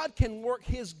so that God can work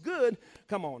His good.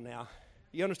 Come on now.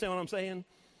 You understand what I'm saying?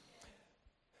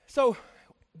 So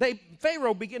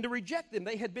Pharaoh began to reject them.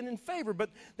 They had been in favor, but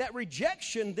that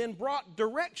rejection then brought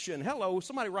direction. Hello,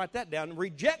 somebody write that down.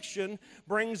 Rejection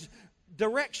brings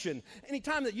direction.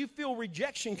 Anytime that you feel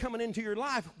rejection coming into your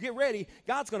life, get ready.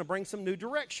 God's going to bring some new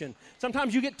direction.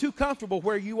 Sometimes you get too comfortable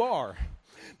where you are.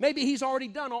 Maybe He's already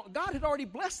done all. God had already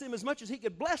blessed them as much as He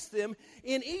could bless them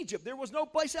in Egypt. There was no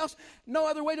place else, no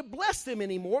other way to bless them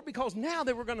anymore, because now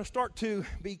they were going to start to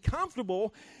be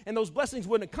comfortable and those blessings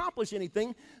wouldn't accomplish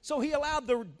anything. So He allowed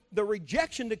the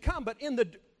rejection to come, but in the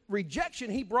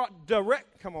rejection He brought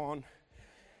direct. Come on.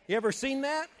 You ever seen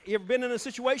that? You ever been in a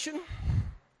situation?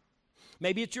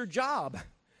 Maybe it's your job.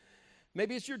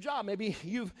 Maybe it's your job. Maybe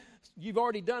you've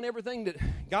already done everything that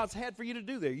God's had for you to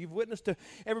do there. You've witnessed to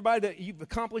everybody that you've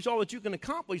accomplished all that you can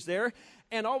accomplish there,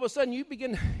 and all of a sudden you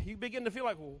begin to feel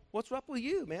like, well, what's up with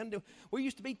you, man? We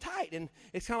used to be tight, and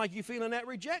it's kind of like you feeling that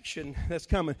rejection that's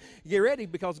coming. Get ready,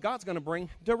 because God's going to bring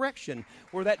direction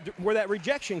where that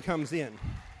rejection comes in.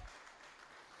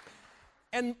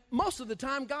 And most of the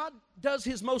time, God does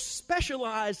His most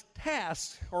specialized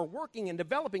tasks or working and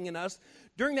developing in us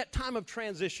during that time of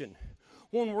transition.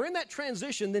 When we're in that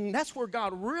transition, then that's where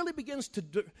God really begins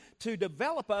to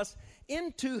develop us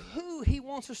into who He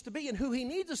wants us to be and who He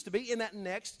needs us to be in that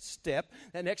next step,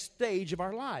 that next stage of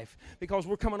our life. Because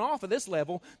we're coming off of this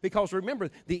level, because remember,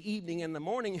 the evening and the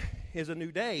morning is a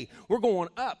new day. We're going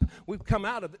up. We've come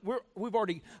out of it. We've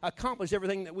already accomplished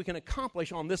everything that we can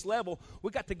accomplish on this level.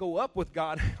 We've got to go up with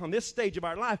God on this stage of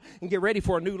our life and get ready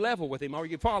for a new level with Him. Are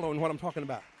you following what I'm talking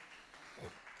about?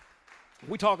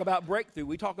 We talk about breakthrough.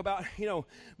 We talk about,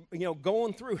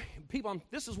 going through. People,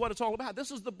 this is what it's all about.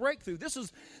 This is the breakthrough. This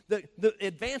is the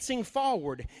advancing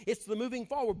forward. It's the moving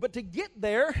forward. But to get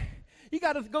there, you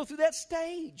got to go through that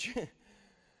stage.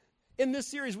 In this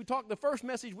series, the first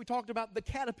message, we talked about the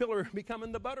caterpillar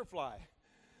becoming the butterfly.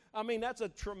 I mean, that's a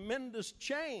tremendous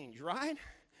change, right?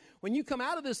 When you come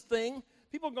out of this thing,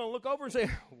 people are going to look over and say,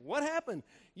 what happened?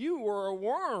 You were a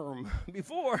worm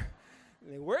before.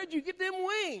 Where'd you get them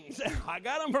wings? I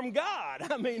got them from God.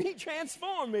 I mean, He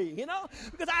transformed me,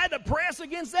 because I had to press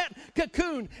against that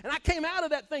cocoon, and I came out of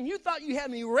that thing. You thought you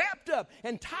had me wrapped up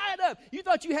and tied up. You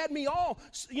thought you had me all,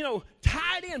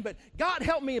 tied in, but God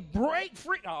helped me break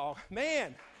free. Oh,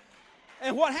 man.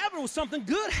 And what happened was something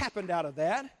good happened out of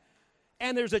that,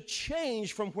 and there's a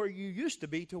change from where you used to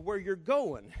be to where you're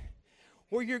going.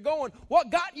 Where you're going,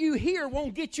 what got you here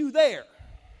won't get you there.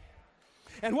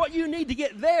 And what you need to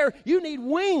get there, you need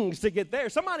wings to get there.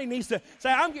 Somebody needs to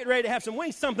say, I'm getting ready to have some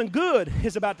wings. Something good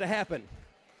is about to happen.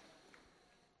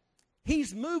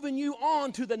 He's moving you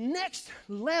on to the next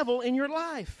level in your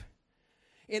life.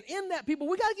 And in that, people,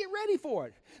 we got to get ready for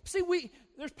it. See,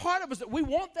 there's part of us that we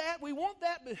want that,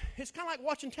 but it's kind of like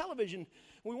watching television.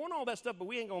 We want all that stuff, but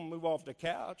we ain't going to move off the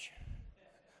couch.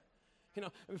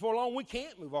 Before long, we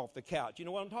can't move off the couch. You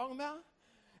know what I'm talking about?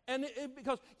 And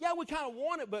because, we kind of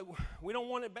want it, but we don't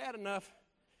want it bad enough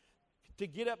to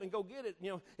get up and go get it.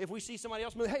 If we see somebody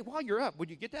else move, hey, while you're up, would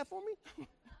you get that for me?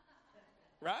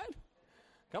 Right?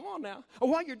 Come on now. Oh,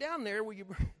 while you're down there, will you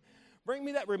bring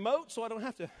me that remote so I don't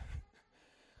have to?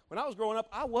 When I was growing up,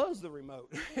 I was the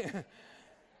remote.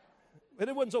 But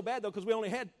it wasn't so bad, though, because we only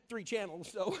had 3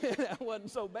 channels, so that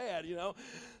wasn't so bad,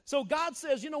 So God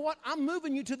says, you know what? I'm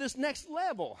moving you to this next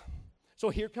level. So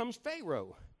here comes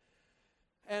Pharaoh.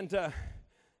 And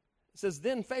It says,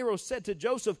 then Pharaoh said to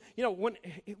Joseph,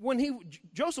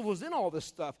 Joseph was in all this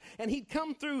stuff, and he'd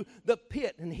come through the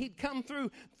pit, and he'd come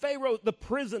through Pharaoh, the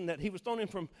prison that he was thrown in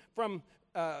from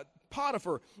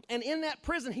Potiphar. And in that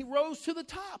prison, he rose to the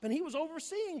top, and he was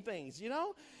overseeing things,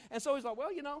 And so he's like, well,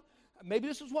 maybe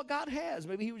this is what God has.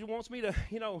 Maybe he wants me to,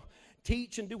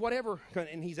 teach and do whatever.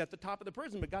 And he's at the top of the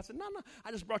prison. But God said, no,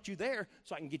 I just brought you there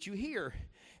so I can get you here.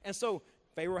 And so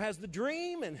Pharaoh has the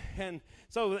dream. And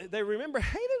so they remember,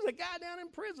 hey, there's a guy down in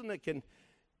prison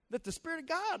that the Spirit of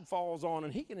God falls on,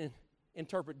 and he can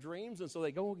interpret dreams. And so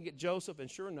they go and get Joseph.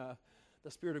 And sure enough, the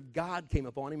Spirit of God came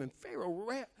upon him. And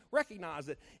Pharaoh recognized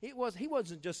that he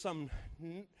wasn't just some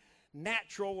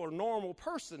natural or normal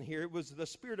person here. It was the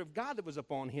Spirit of God that was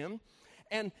upon him.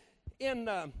 And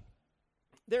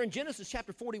there in Genesis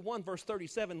chapter 41, verse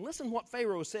 37, listen what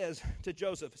Pharaoh says to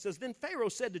Joseph. It says, then Pharaoh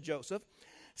said to Joseph,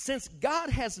 since God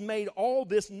has made all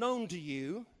this known to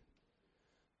you,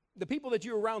 the people that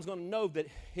you're around is going to know that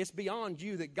it's beyond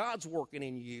you, that God's working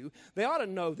in you. They ought to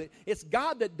know that it's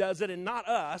God that does it and not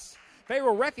us.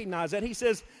 Pharaoh recognized that. He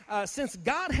says, since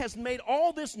God has made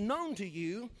all this known to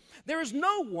you, there is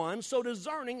no one so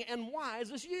discerning and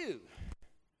wise as you.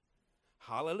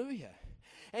 Hallelujah.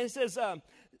 And it says,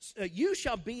 you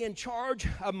shall be in charge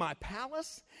of my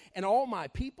palace, and all my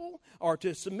people are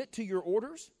to submit to your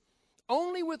orders.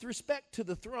 Only with respect to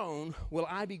the throne will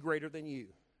I be greater than you.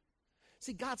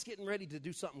 See, God's getting ready to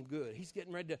do something good. He's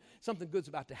getting ready to, something good's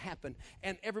about to happen.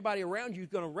 And everybody around you is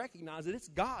going to recognize that it's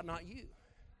God, not you.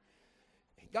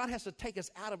 God has to take us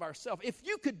out of ourselves. If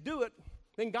you could do it,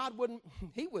 then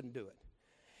He wouldn't do it.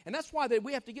 And that's why that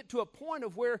we have to get to a point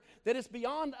of where that it's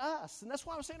beyond us. And that's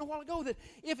why I was saying a while ago that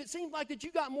if it seems like that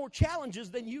you got more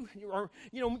challenges than you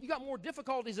got more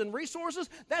difficulties and resources,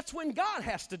 that's when God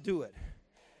has to do it.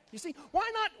 You see,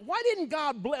 why didn't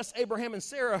God bless Abraham and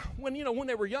Sarah when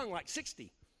they were young, like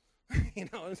 60?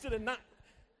 Instead of not.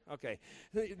 Okay,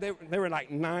 they were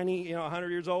like 90, 100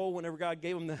 years old whenever God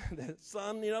gave them the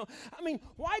son, I mean,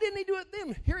 why didn't He do it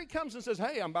then? Here He comes and says,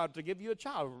 hey, I'm about to give you a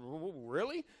child.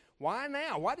 Really? Why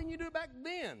now? Why didn't you do it back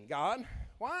then, God?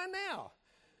 Why now?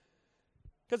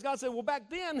 Because God said, well, back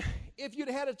then, if you'd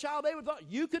had a child, they would have thought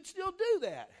you could still do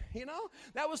that.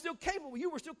 That was still capable. You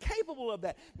were still capable of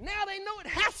that. Now they know it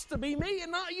has to be me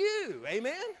and not you.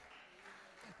 Amen?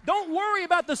 Don't worry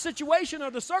about the situation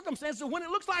or the circumstances. When it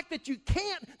looks like that you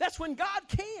can't, that's when God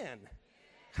can.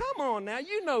 Come on now,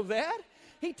 you know that.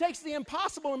 He takes the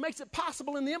impossible and makes it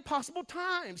possible in the impossible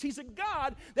times. He's a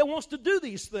God that wants to do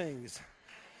these things.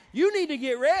 You need to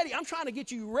get ready. I'm trying to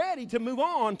get you ready to move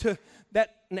on to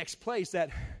that next place,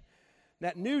 that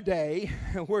new day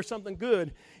where something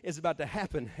good is about to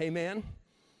happen. Amen.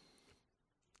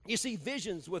 You see,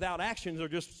 visions without actions are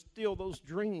just still those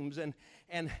dreams,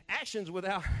 and actions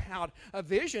without a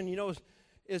vision,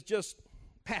 is just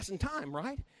passing time,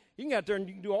 right? You can get out there and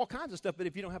you can do all kinds of stuff, but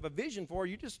if you don't have a vision for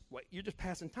it, you're just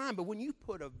passing time. But when you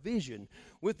put a vision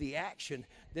with the action,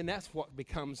 then that's what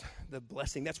becomes the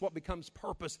blessing. That's what becomes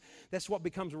purpose. That's what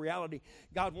becomes reality.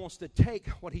 God wants to take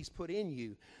what He's put in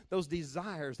you, those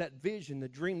desires, that vision, the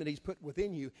dream that He's put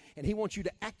within you, and He wants you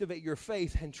to activate your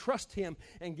faith and trust Him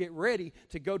and get ready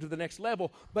to go to the next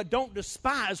level. But don't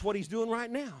despise what He's doing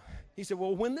right now. He said,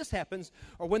 well, when this happens,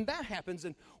 or when that happens,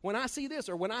 and when I see this,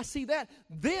 or when I see that,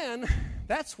 then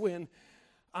that's when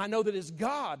I know that it's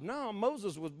God. No,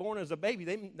 Moses was born as a baby.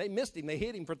 They missed him. They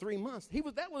hid him for 3 months. He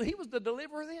was the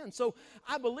deliverer then. So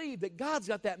I believe that God's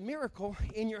got that miracle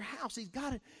in your house. He's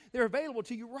got it. They're available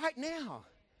to you right now.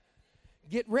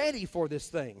 Get ready for this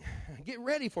thing. Get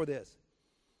ready for this.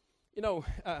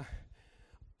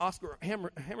 Oscar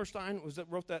Hammerstein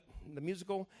wrote the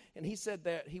musical, and he said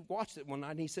that he watched it one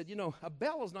night, and he said, a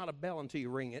bell is not a bell until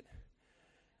you ring it,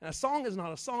 and a song is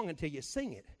not a song until you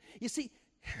sing it. You see,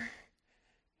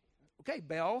 okay,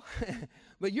 bell,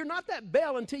 but you're not that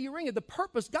bell until you ring it. The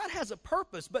purpose, God has a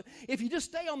purpose, but if you just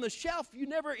stay on the shelf, you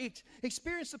never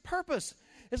experience the purpose.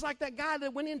 It's like that guy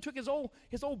that went in and took his old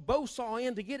bow saw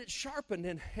in to get it sharpened,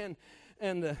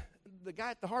 and the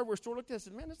guy at the hardware store looked at it and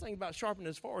said, man, this thing's about sharpened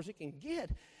as far as it can get.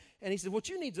 And he said, well,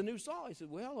 you need a new saw. He said,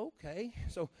 well, okay.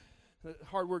 So the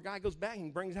hardware guy goes back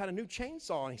and brings out a new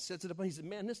chainsaw, and he sets it up, and he said,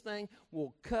 man, this thing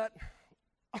will cut.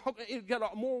 It's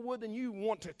got more wood than you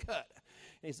want to cut.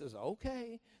 And he says,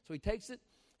 okay. So he takes it,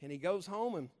 and he goes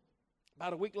home, and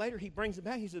about a week later, he brings it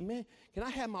back. He said, man, can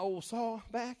I have my old saw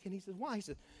back? And he said, why? He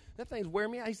said, that thing's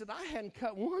wearing me out. He said, I hadn't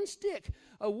cut one stick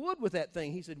of wood with that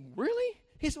thing. He said, really?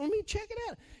 He said, let me check it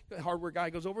out. The hardware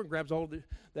guy goes over and grabs all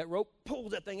that rope,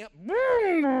 pulls that thing up,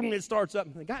 boom, it starts up.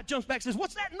 And the guy jumps back and says,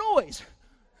 what's that noise?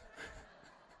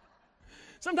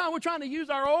 Sometimes we're trying to use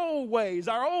our old ways,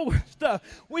 our old stuff.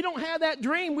 We don't have that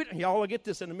dream. Y'all will get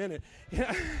this in a minute.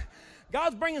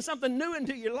 God's bringing something new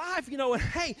into your life, and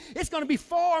hey, it's going to be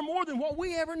far more than what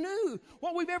we ever knew,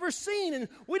 what we've ever seen, and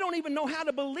we don't even know how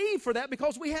to believe for that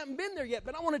because we haven't been there yet.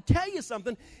 But I want to tell you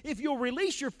something. If you'll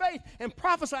release your faith and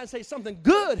prophesy and say something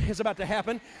good is about to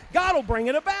happen, God will bring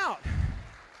it about.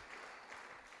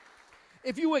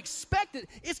 If you expect it,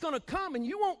 it's going to come, and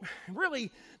you won't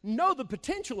really know the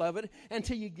potential of it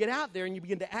until you get out there and you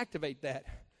begin to activate that.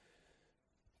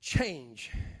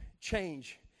 Change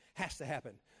has to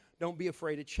happen. Don't be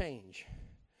afraid of change.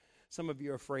 Some of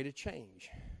you are afraid of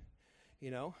change.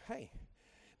 Hey,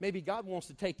 maybe God wants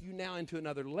to take you now into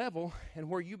another level, and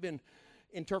where you've been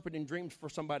interpreting dreams for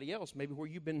somebody else, maybe where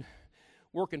you've been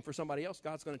working for somebody else,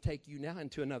 God's going to take you now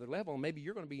into another level. Maybe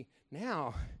you're going to be,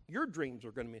 now your dreams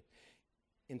are going to be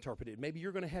interpreted. Maybe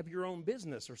you're going to have your own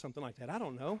business or something like that. I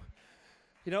don't know.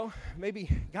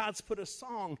 Maybe God's put a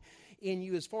song in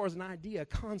you as far as an idea, a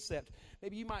concept.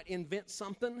 Maybe you might invent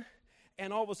something,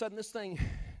 and all of a sudden this thing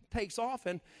takes off,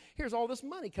 and here's all this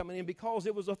money coming in because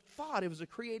it was a thought. It was a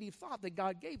creative thought that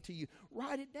God gave to you.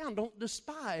 Write it down. Don't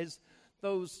despise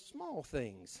those small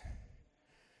things.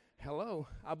 Hello.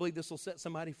 I believe this will set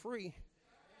somebody free.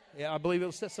 Yeah, I believe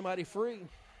it'll set somebody free.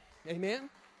 Amen.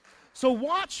 So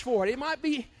watch for it. It might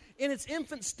be in its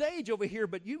infant stage over here,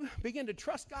 but you begin to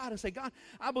trust God and say, God,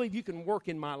 I believe you can work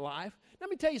in my life. Let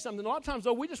me tell you something. A lot of times,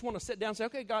 though, we just want to sit down and say,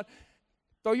 okay, God,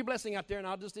 throw your blessing out there and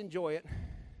I'll just enjoy it.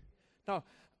 No,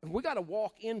 we got to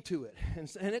walk into it.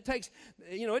 And it takes,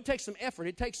 it takes some effort.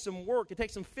 It takes some work. It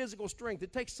takes some physical strength.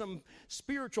 It takes some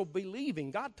spiritual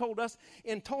believing. God told us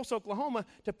in Tulsa, Oklahoma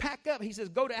to pack up. He says,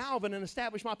 go to Alvin and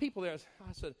establish my people there.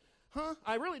 I said, huh?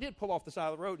 I really did pull off the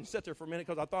side of the road and sit there for a minute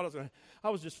because I thought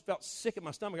felt sick in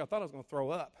my stomach. I thought I was going to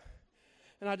throw up.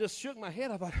 And I just shook my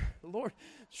head. I thought, Lord,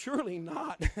 surely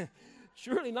not.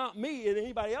 Surely not me. Is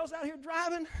anybody else out here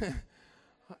driving?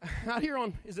 Out here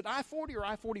on, is it I-40 or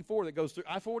I-44 that goes through?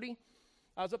 I-40?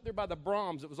 I was up there by the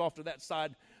Brahms. It was off to that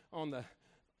side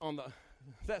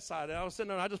that side. And I was sitting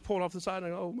there and I just pulled off the side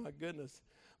and oh my goodness,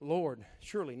 Lord,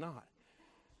 surely not.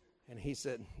 And he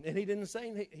said, and he didn't say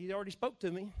anything. He already spoke to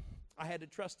me. I had to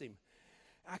trust him.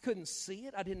 I couldn't see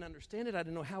it. I didn't understand it. I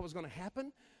didn't know how it was going to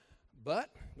happen. But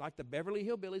like the Beverly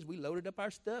Hillbillies, we loaded up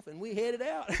our stuff and we headed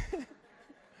out.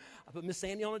 I put Miss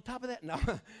Sandy on the top of that. No.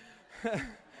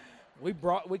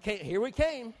 Here we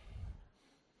came.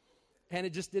 And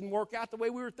it just didn't work out the way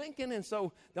we were thinking. And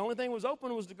so the only thing was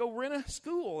open was to go rent a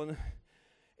school.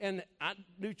 And I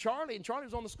knew Charlie, and Charlie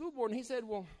was on the school board, and he said,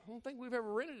 well, I don't think we've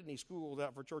ever rented any schools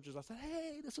out for churches. I said,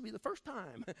 hey, this will be the first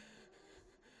time.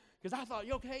 Because I thought,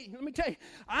 okay, let me tell you,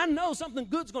 I know something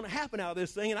good's going to happen out of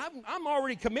this thing, and I'm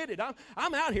already committed.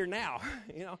 I'm out here now,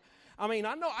 I mean,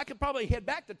 I know I could probably head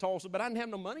back to Tulsa, but I didn't have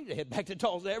no money to head back to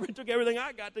Tulsa. It took everything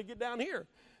I got to get down here.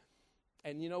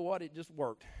 And you know what? It just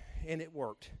worked, and it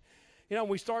worked.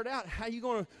 We started out, how are you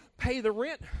going to pay the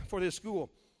rent for this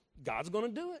school? God's going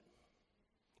to do it.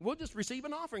 We'll just receive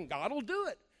an offering. God will do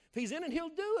it. If he's in it, he'll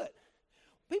do it.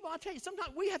 People, I tell you,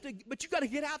 sometimes we have to, but you got to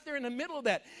get out there in the middle of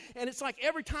that. And it's like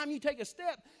every time you take a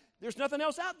step, there's nothing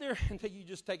else out there until you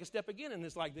just take a step again, and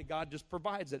it's like that God just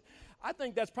provides it. I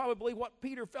think that's probably what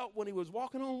Peter felt when he was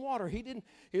walking on water. He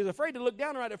was afraid to look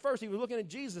down right at first. He was looking at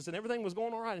Jesus, and everything was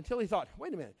going all right until he thought,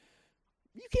 wait a minute,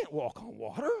 you can't walk on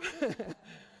water.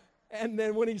 And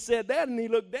then when he said that and he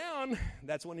looked down,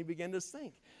 that's when he began to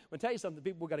sink. I'm going to tell you something,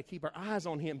 people, we've got to keep our eyes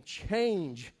on him.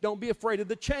 Change. Don't be afraid of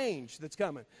the change that's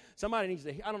coming. Somebody needs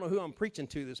to, I don't know who I'm preaching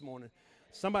to this morning.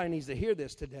 Somebody needs to hear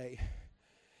this today.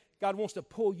 God wants to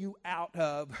pull you out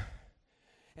of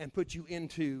and put you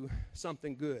into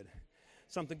something good.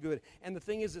 Something good. And the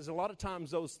thing is a lot of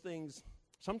times those things,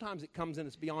 sometimes it comes and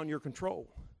it's beyond your control.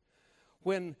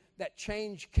 When that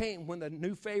change came, when the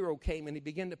new Pharaoh came and he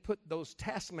began to put those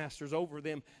taskmasters over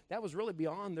them, that was really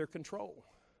beyond their control.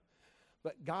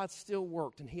 But God still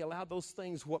worked, and he allowed those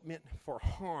things, what meant for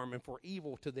harm and for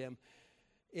evil to them,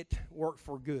 it worked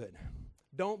for good.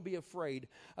 Don't be afraid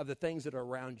of the things that are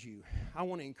around you. I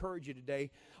want to encourage you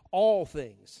today, all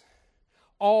things,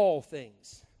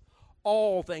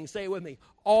 say it with me,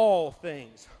 all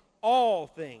things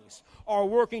are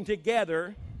working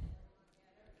together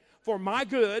for my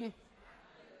good,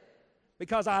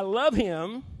 because I love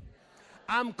him,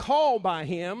 I'm called by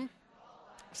him,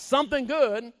 something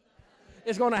good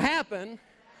is going to happen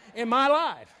in my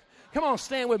life. Come on,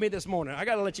 stand with me this morning. I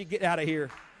got to let you get out of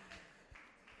here.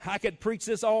 I could preach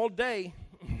this all day,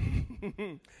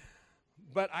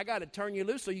 but I got to turn you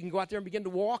loose so you can go out there and begin to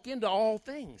walk into all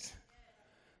things.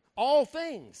 All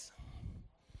things.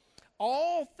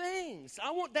 All things. I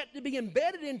want that to be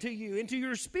embedded into you, into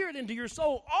your spirit, into your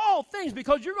soul. All things,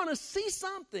 because you're going to see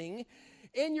something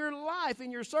in your life,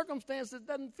 in your circumstance, that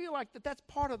doesn't feel like that's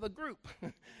part of the group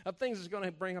of things that's going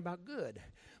to bring about good.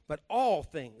 But all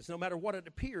things, no matter what it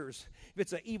appears, if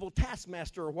it's an evil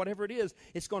taskmaster or whatever it is,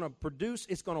 it's going to produce,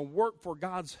 it's going to work for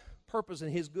God's purpose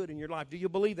and His good in your life. Do you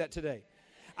believe that today?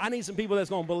 I need some people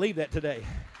that's going to believe that today.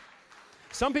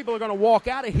 Some people are going to walk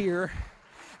out of here,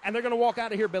 and they're going to walk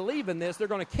out of here believing this. They're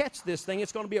going to catch this thing.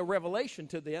 It's going to be a revelation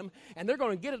to them, and they're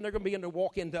going to get it, and they're going to begin to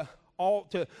walk into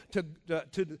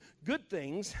to good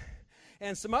things.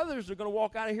 And some others are going to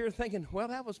walk out of here thinking, well,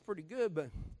 that was pretty good,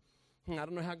 but I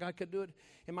don't know how God could do it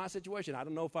in my situation. I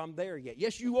don't know if I'm there yet.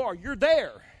 Yes, you are. You're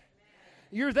there.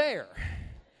 You're there.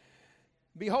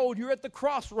 Behold, you're at the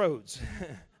crossroads,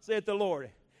 saith the Lord.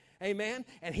 Amen.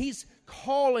 And He's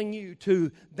calling you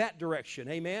to that direction.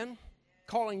 Amen.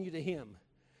 Calling you to Him.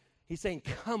 He's saying,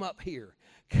 come up here.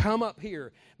 Come up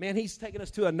here. Man, He's taking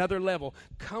us to another level.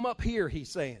 Come up here, He's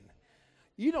saying.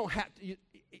 You don't have to. You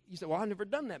say, well, I've never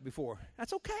done that before.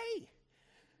 That's okay.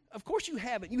 Of course you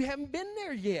haven't. You haven't been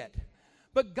there yet.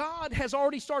 But God has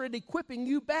already started equipping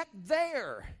you back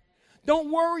there.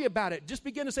 Don't worry about it. Just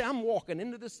begin to say, I'm walking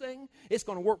into this thing. It's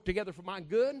going to work together for my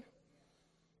good.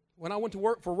 When I went to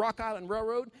work for Rock Island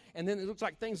Railroad, and then it looks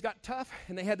like things got tough,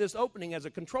 and they had this opening as a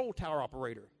control tower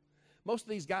operator. Most of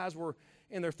these guys were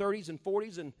in their 30s and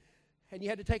 40s, and you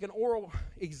had to take an oral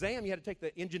exam. You had to take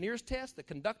the engineer's test, the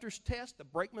conductor's test, the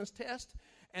brakeman's test,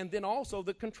 and then also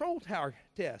the control tower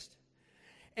test.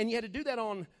 And you had to do that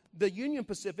on the Union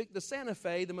Pacific, the Santa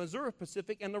Fe, the Missouri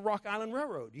Pacific, and the Rock Island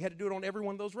Railroad. You had to do it on every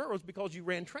one of those railroads because you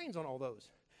ran trains on all those.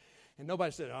 And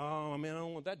nobody said, oh, man, I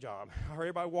don't want that job. I heard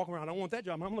everybody walking around, I don't want that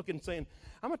job. I'm looking and saying,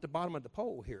 I'm at the bottom of the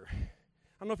pole here. I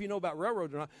don't know if you know about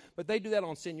railroads or not, but they do that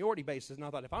on seniority basis. And I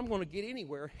thought, if I'm going to get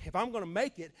anywhere, if I'm going to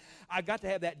make it, I got to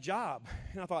have that job.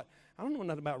 And I thought, I don't know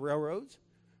nothing about railroads.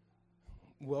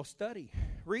 Well, study.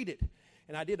 Read it.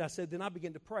 And I did. I said, then I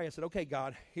began to pray. I said, okay,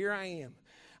 God, here I am.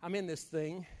 I'm in this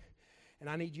thing, and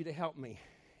I need you to help me.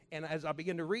 And as I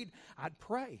began to read, I'd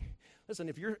pray. Listen,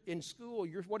 if you're in school,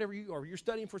 you're whatever you are, you're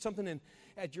studying for something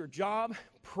at your job,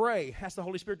 pray. Ask the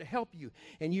Holy Spirit to help you.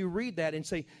 And you read that and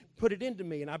say, put it into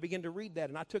me. And I began to read that,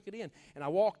 and I took it in. And I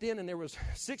walked in, and there was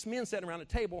 6 men sitting around a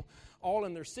table, all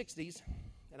in their 60s,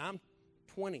 and I'm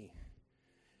 20.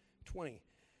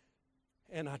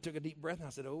 And I took a deep breath, and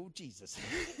I said, oh, Jesus,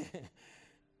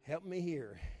 help me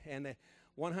here. And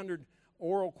 100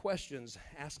 oral questions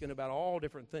asking about all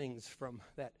different things from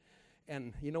that.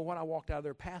 And you know what? I walked out of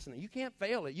there passing it. You can't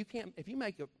fail it. You can't. If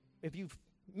you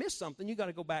miss something, you got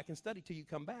to go back and study till you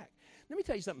come back. Let me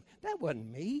tell you something. That wasn't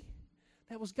me.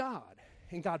 That was God.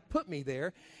 And God put me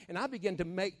there, and I began to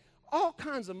make all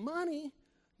kinds of money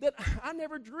that I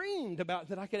never dreamed about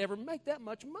that I could ever make that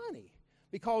much money.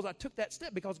 Because I took that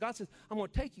step, because God says, I'm going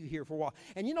to take you here for a while.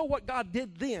 And you know what God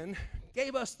did then?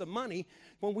 Gave us the money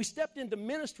when we stepped into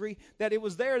ministry, that it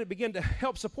was there to begin to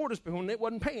help support us when it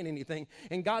wasn't paying anything.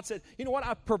 And God said, you know what?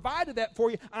 I provided that for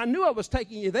you. I knew I was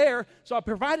taking you there, so I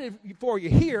provided for you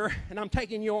here, and I'm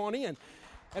taking you on in.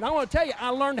 And I want to tell you,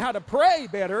 I learned how to pray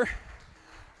better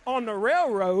on the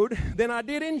railroad than I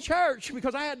did in church,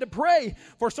 because I had to pray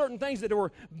for certain things that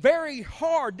were very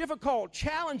hard, difficult,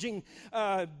 challenging,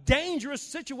 dangerous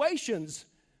situations.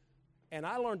 And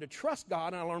I learned to trust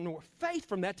God, and I learned more faith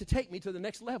from that to take me to the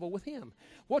next level with Him.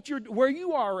 Where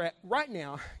you are at right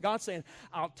now, God's saying,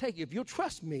 I'll take you. If you'll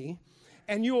trust me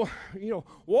and you'll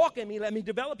walk in me, let me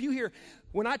develop you here.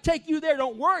 When I take you there,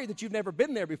 don't worry that you've never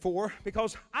been there before,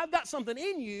 because I've got something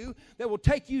in you that will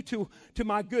take you to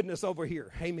my goodness over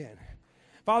here. Amen.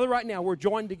 Father, right now we're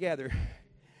joined together.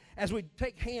 As we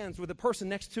take hands with the person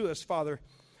next to us, Father,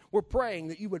 we're praying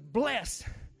that you would bless,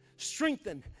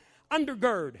 strengthen,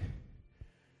 undergird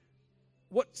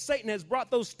what Satan has brought,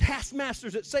 those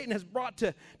taskmasters that Satan has brought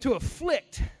to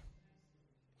afflict,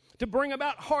 to bring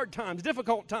about hard times,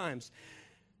 difficult times.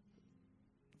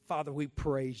 Father, we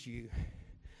praise you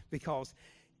because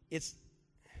it's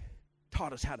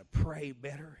taught us how to pray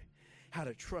better, how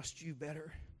to trust you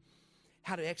better,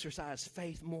 how to exercise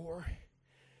faith more.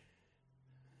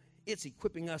 It's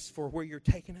equipping us for where you're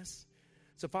taking us.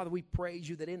 So, Father, we praise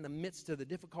you that in the midst of the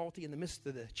difficulty, in the midst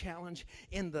of the challenge,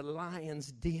 in the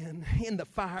lion's den, in the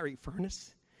fiery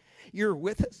furnace, you're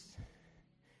with us.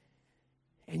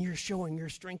 And you're showing your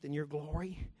strength and your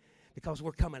glory, because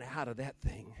we're coming out of that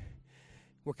thing.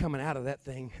 We're coming out of that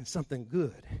thing, and something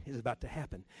good is about to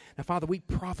happen. Now, Father, we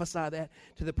prophesy that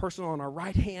to the person on our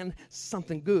right hand.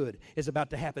 Something good is about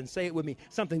to happen. Say it with me.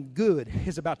 Something good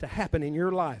is about to happen in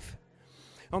your life.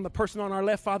 on the person on our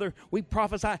left, Father, we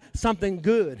prophesy something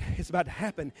good is about to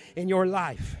happen in your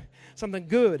life. Something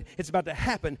good is about to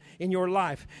happen in your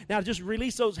life. Now just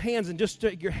release those hands and just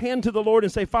take your hand to the Lord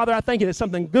and say, Father, I thank you that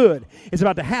something good is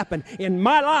about to happen in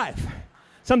my life.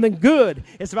 Something good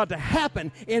is about to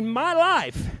happen in my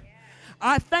life.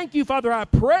 I thank you, Father, I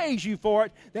praise you for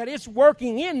it, that it's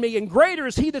working in me, and greater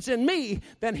is he that's in me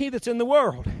than he that's in the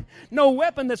world. No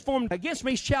weapon that's formed against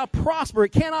me shall prosper.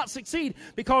 It cannot succeed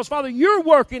because, Father, you're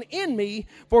working in me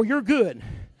for your good.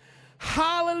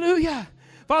 Hallelujah.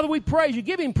 Father, we praise you.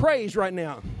 Give him praise right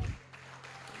now.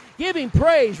 Give him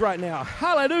praise right now.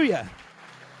 Hallelujah.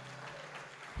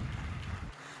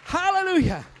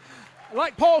 Hallelujah.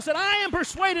 Like Paul said, I am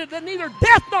persuaded that neither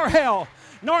death nor hell,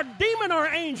 nor demon nor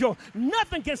angel,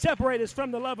 nothing can separate us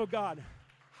from the love of God.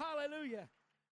 Hallelujah.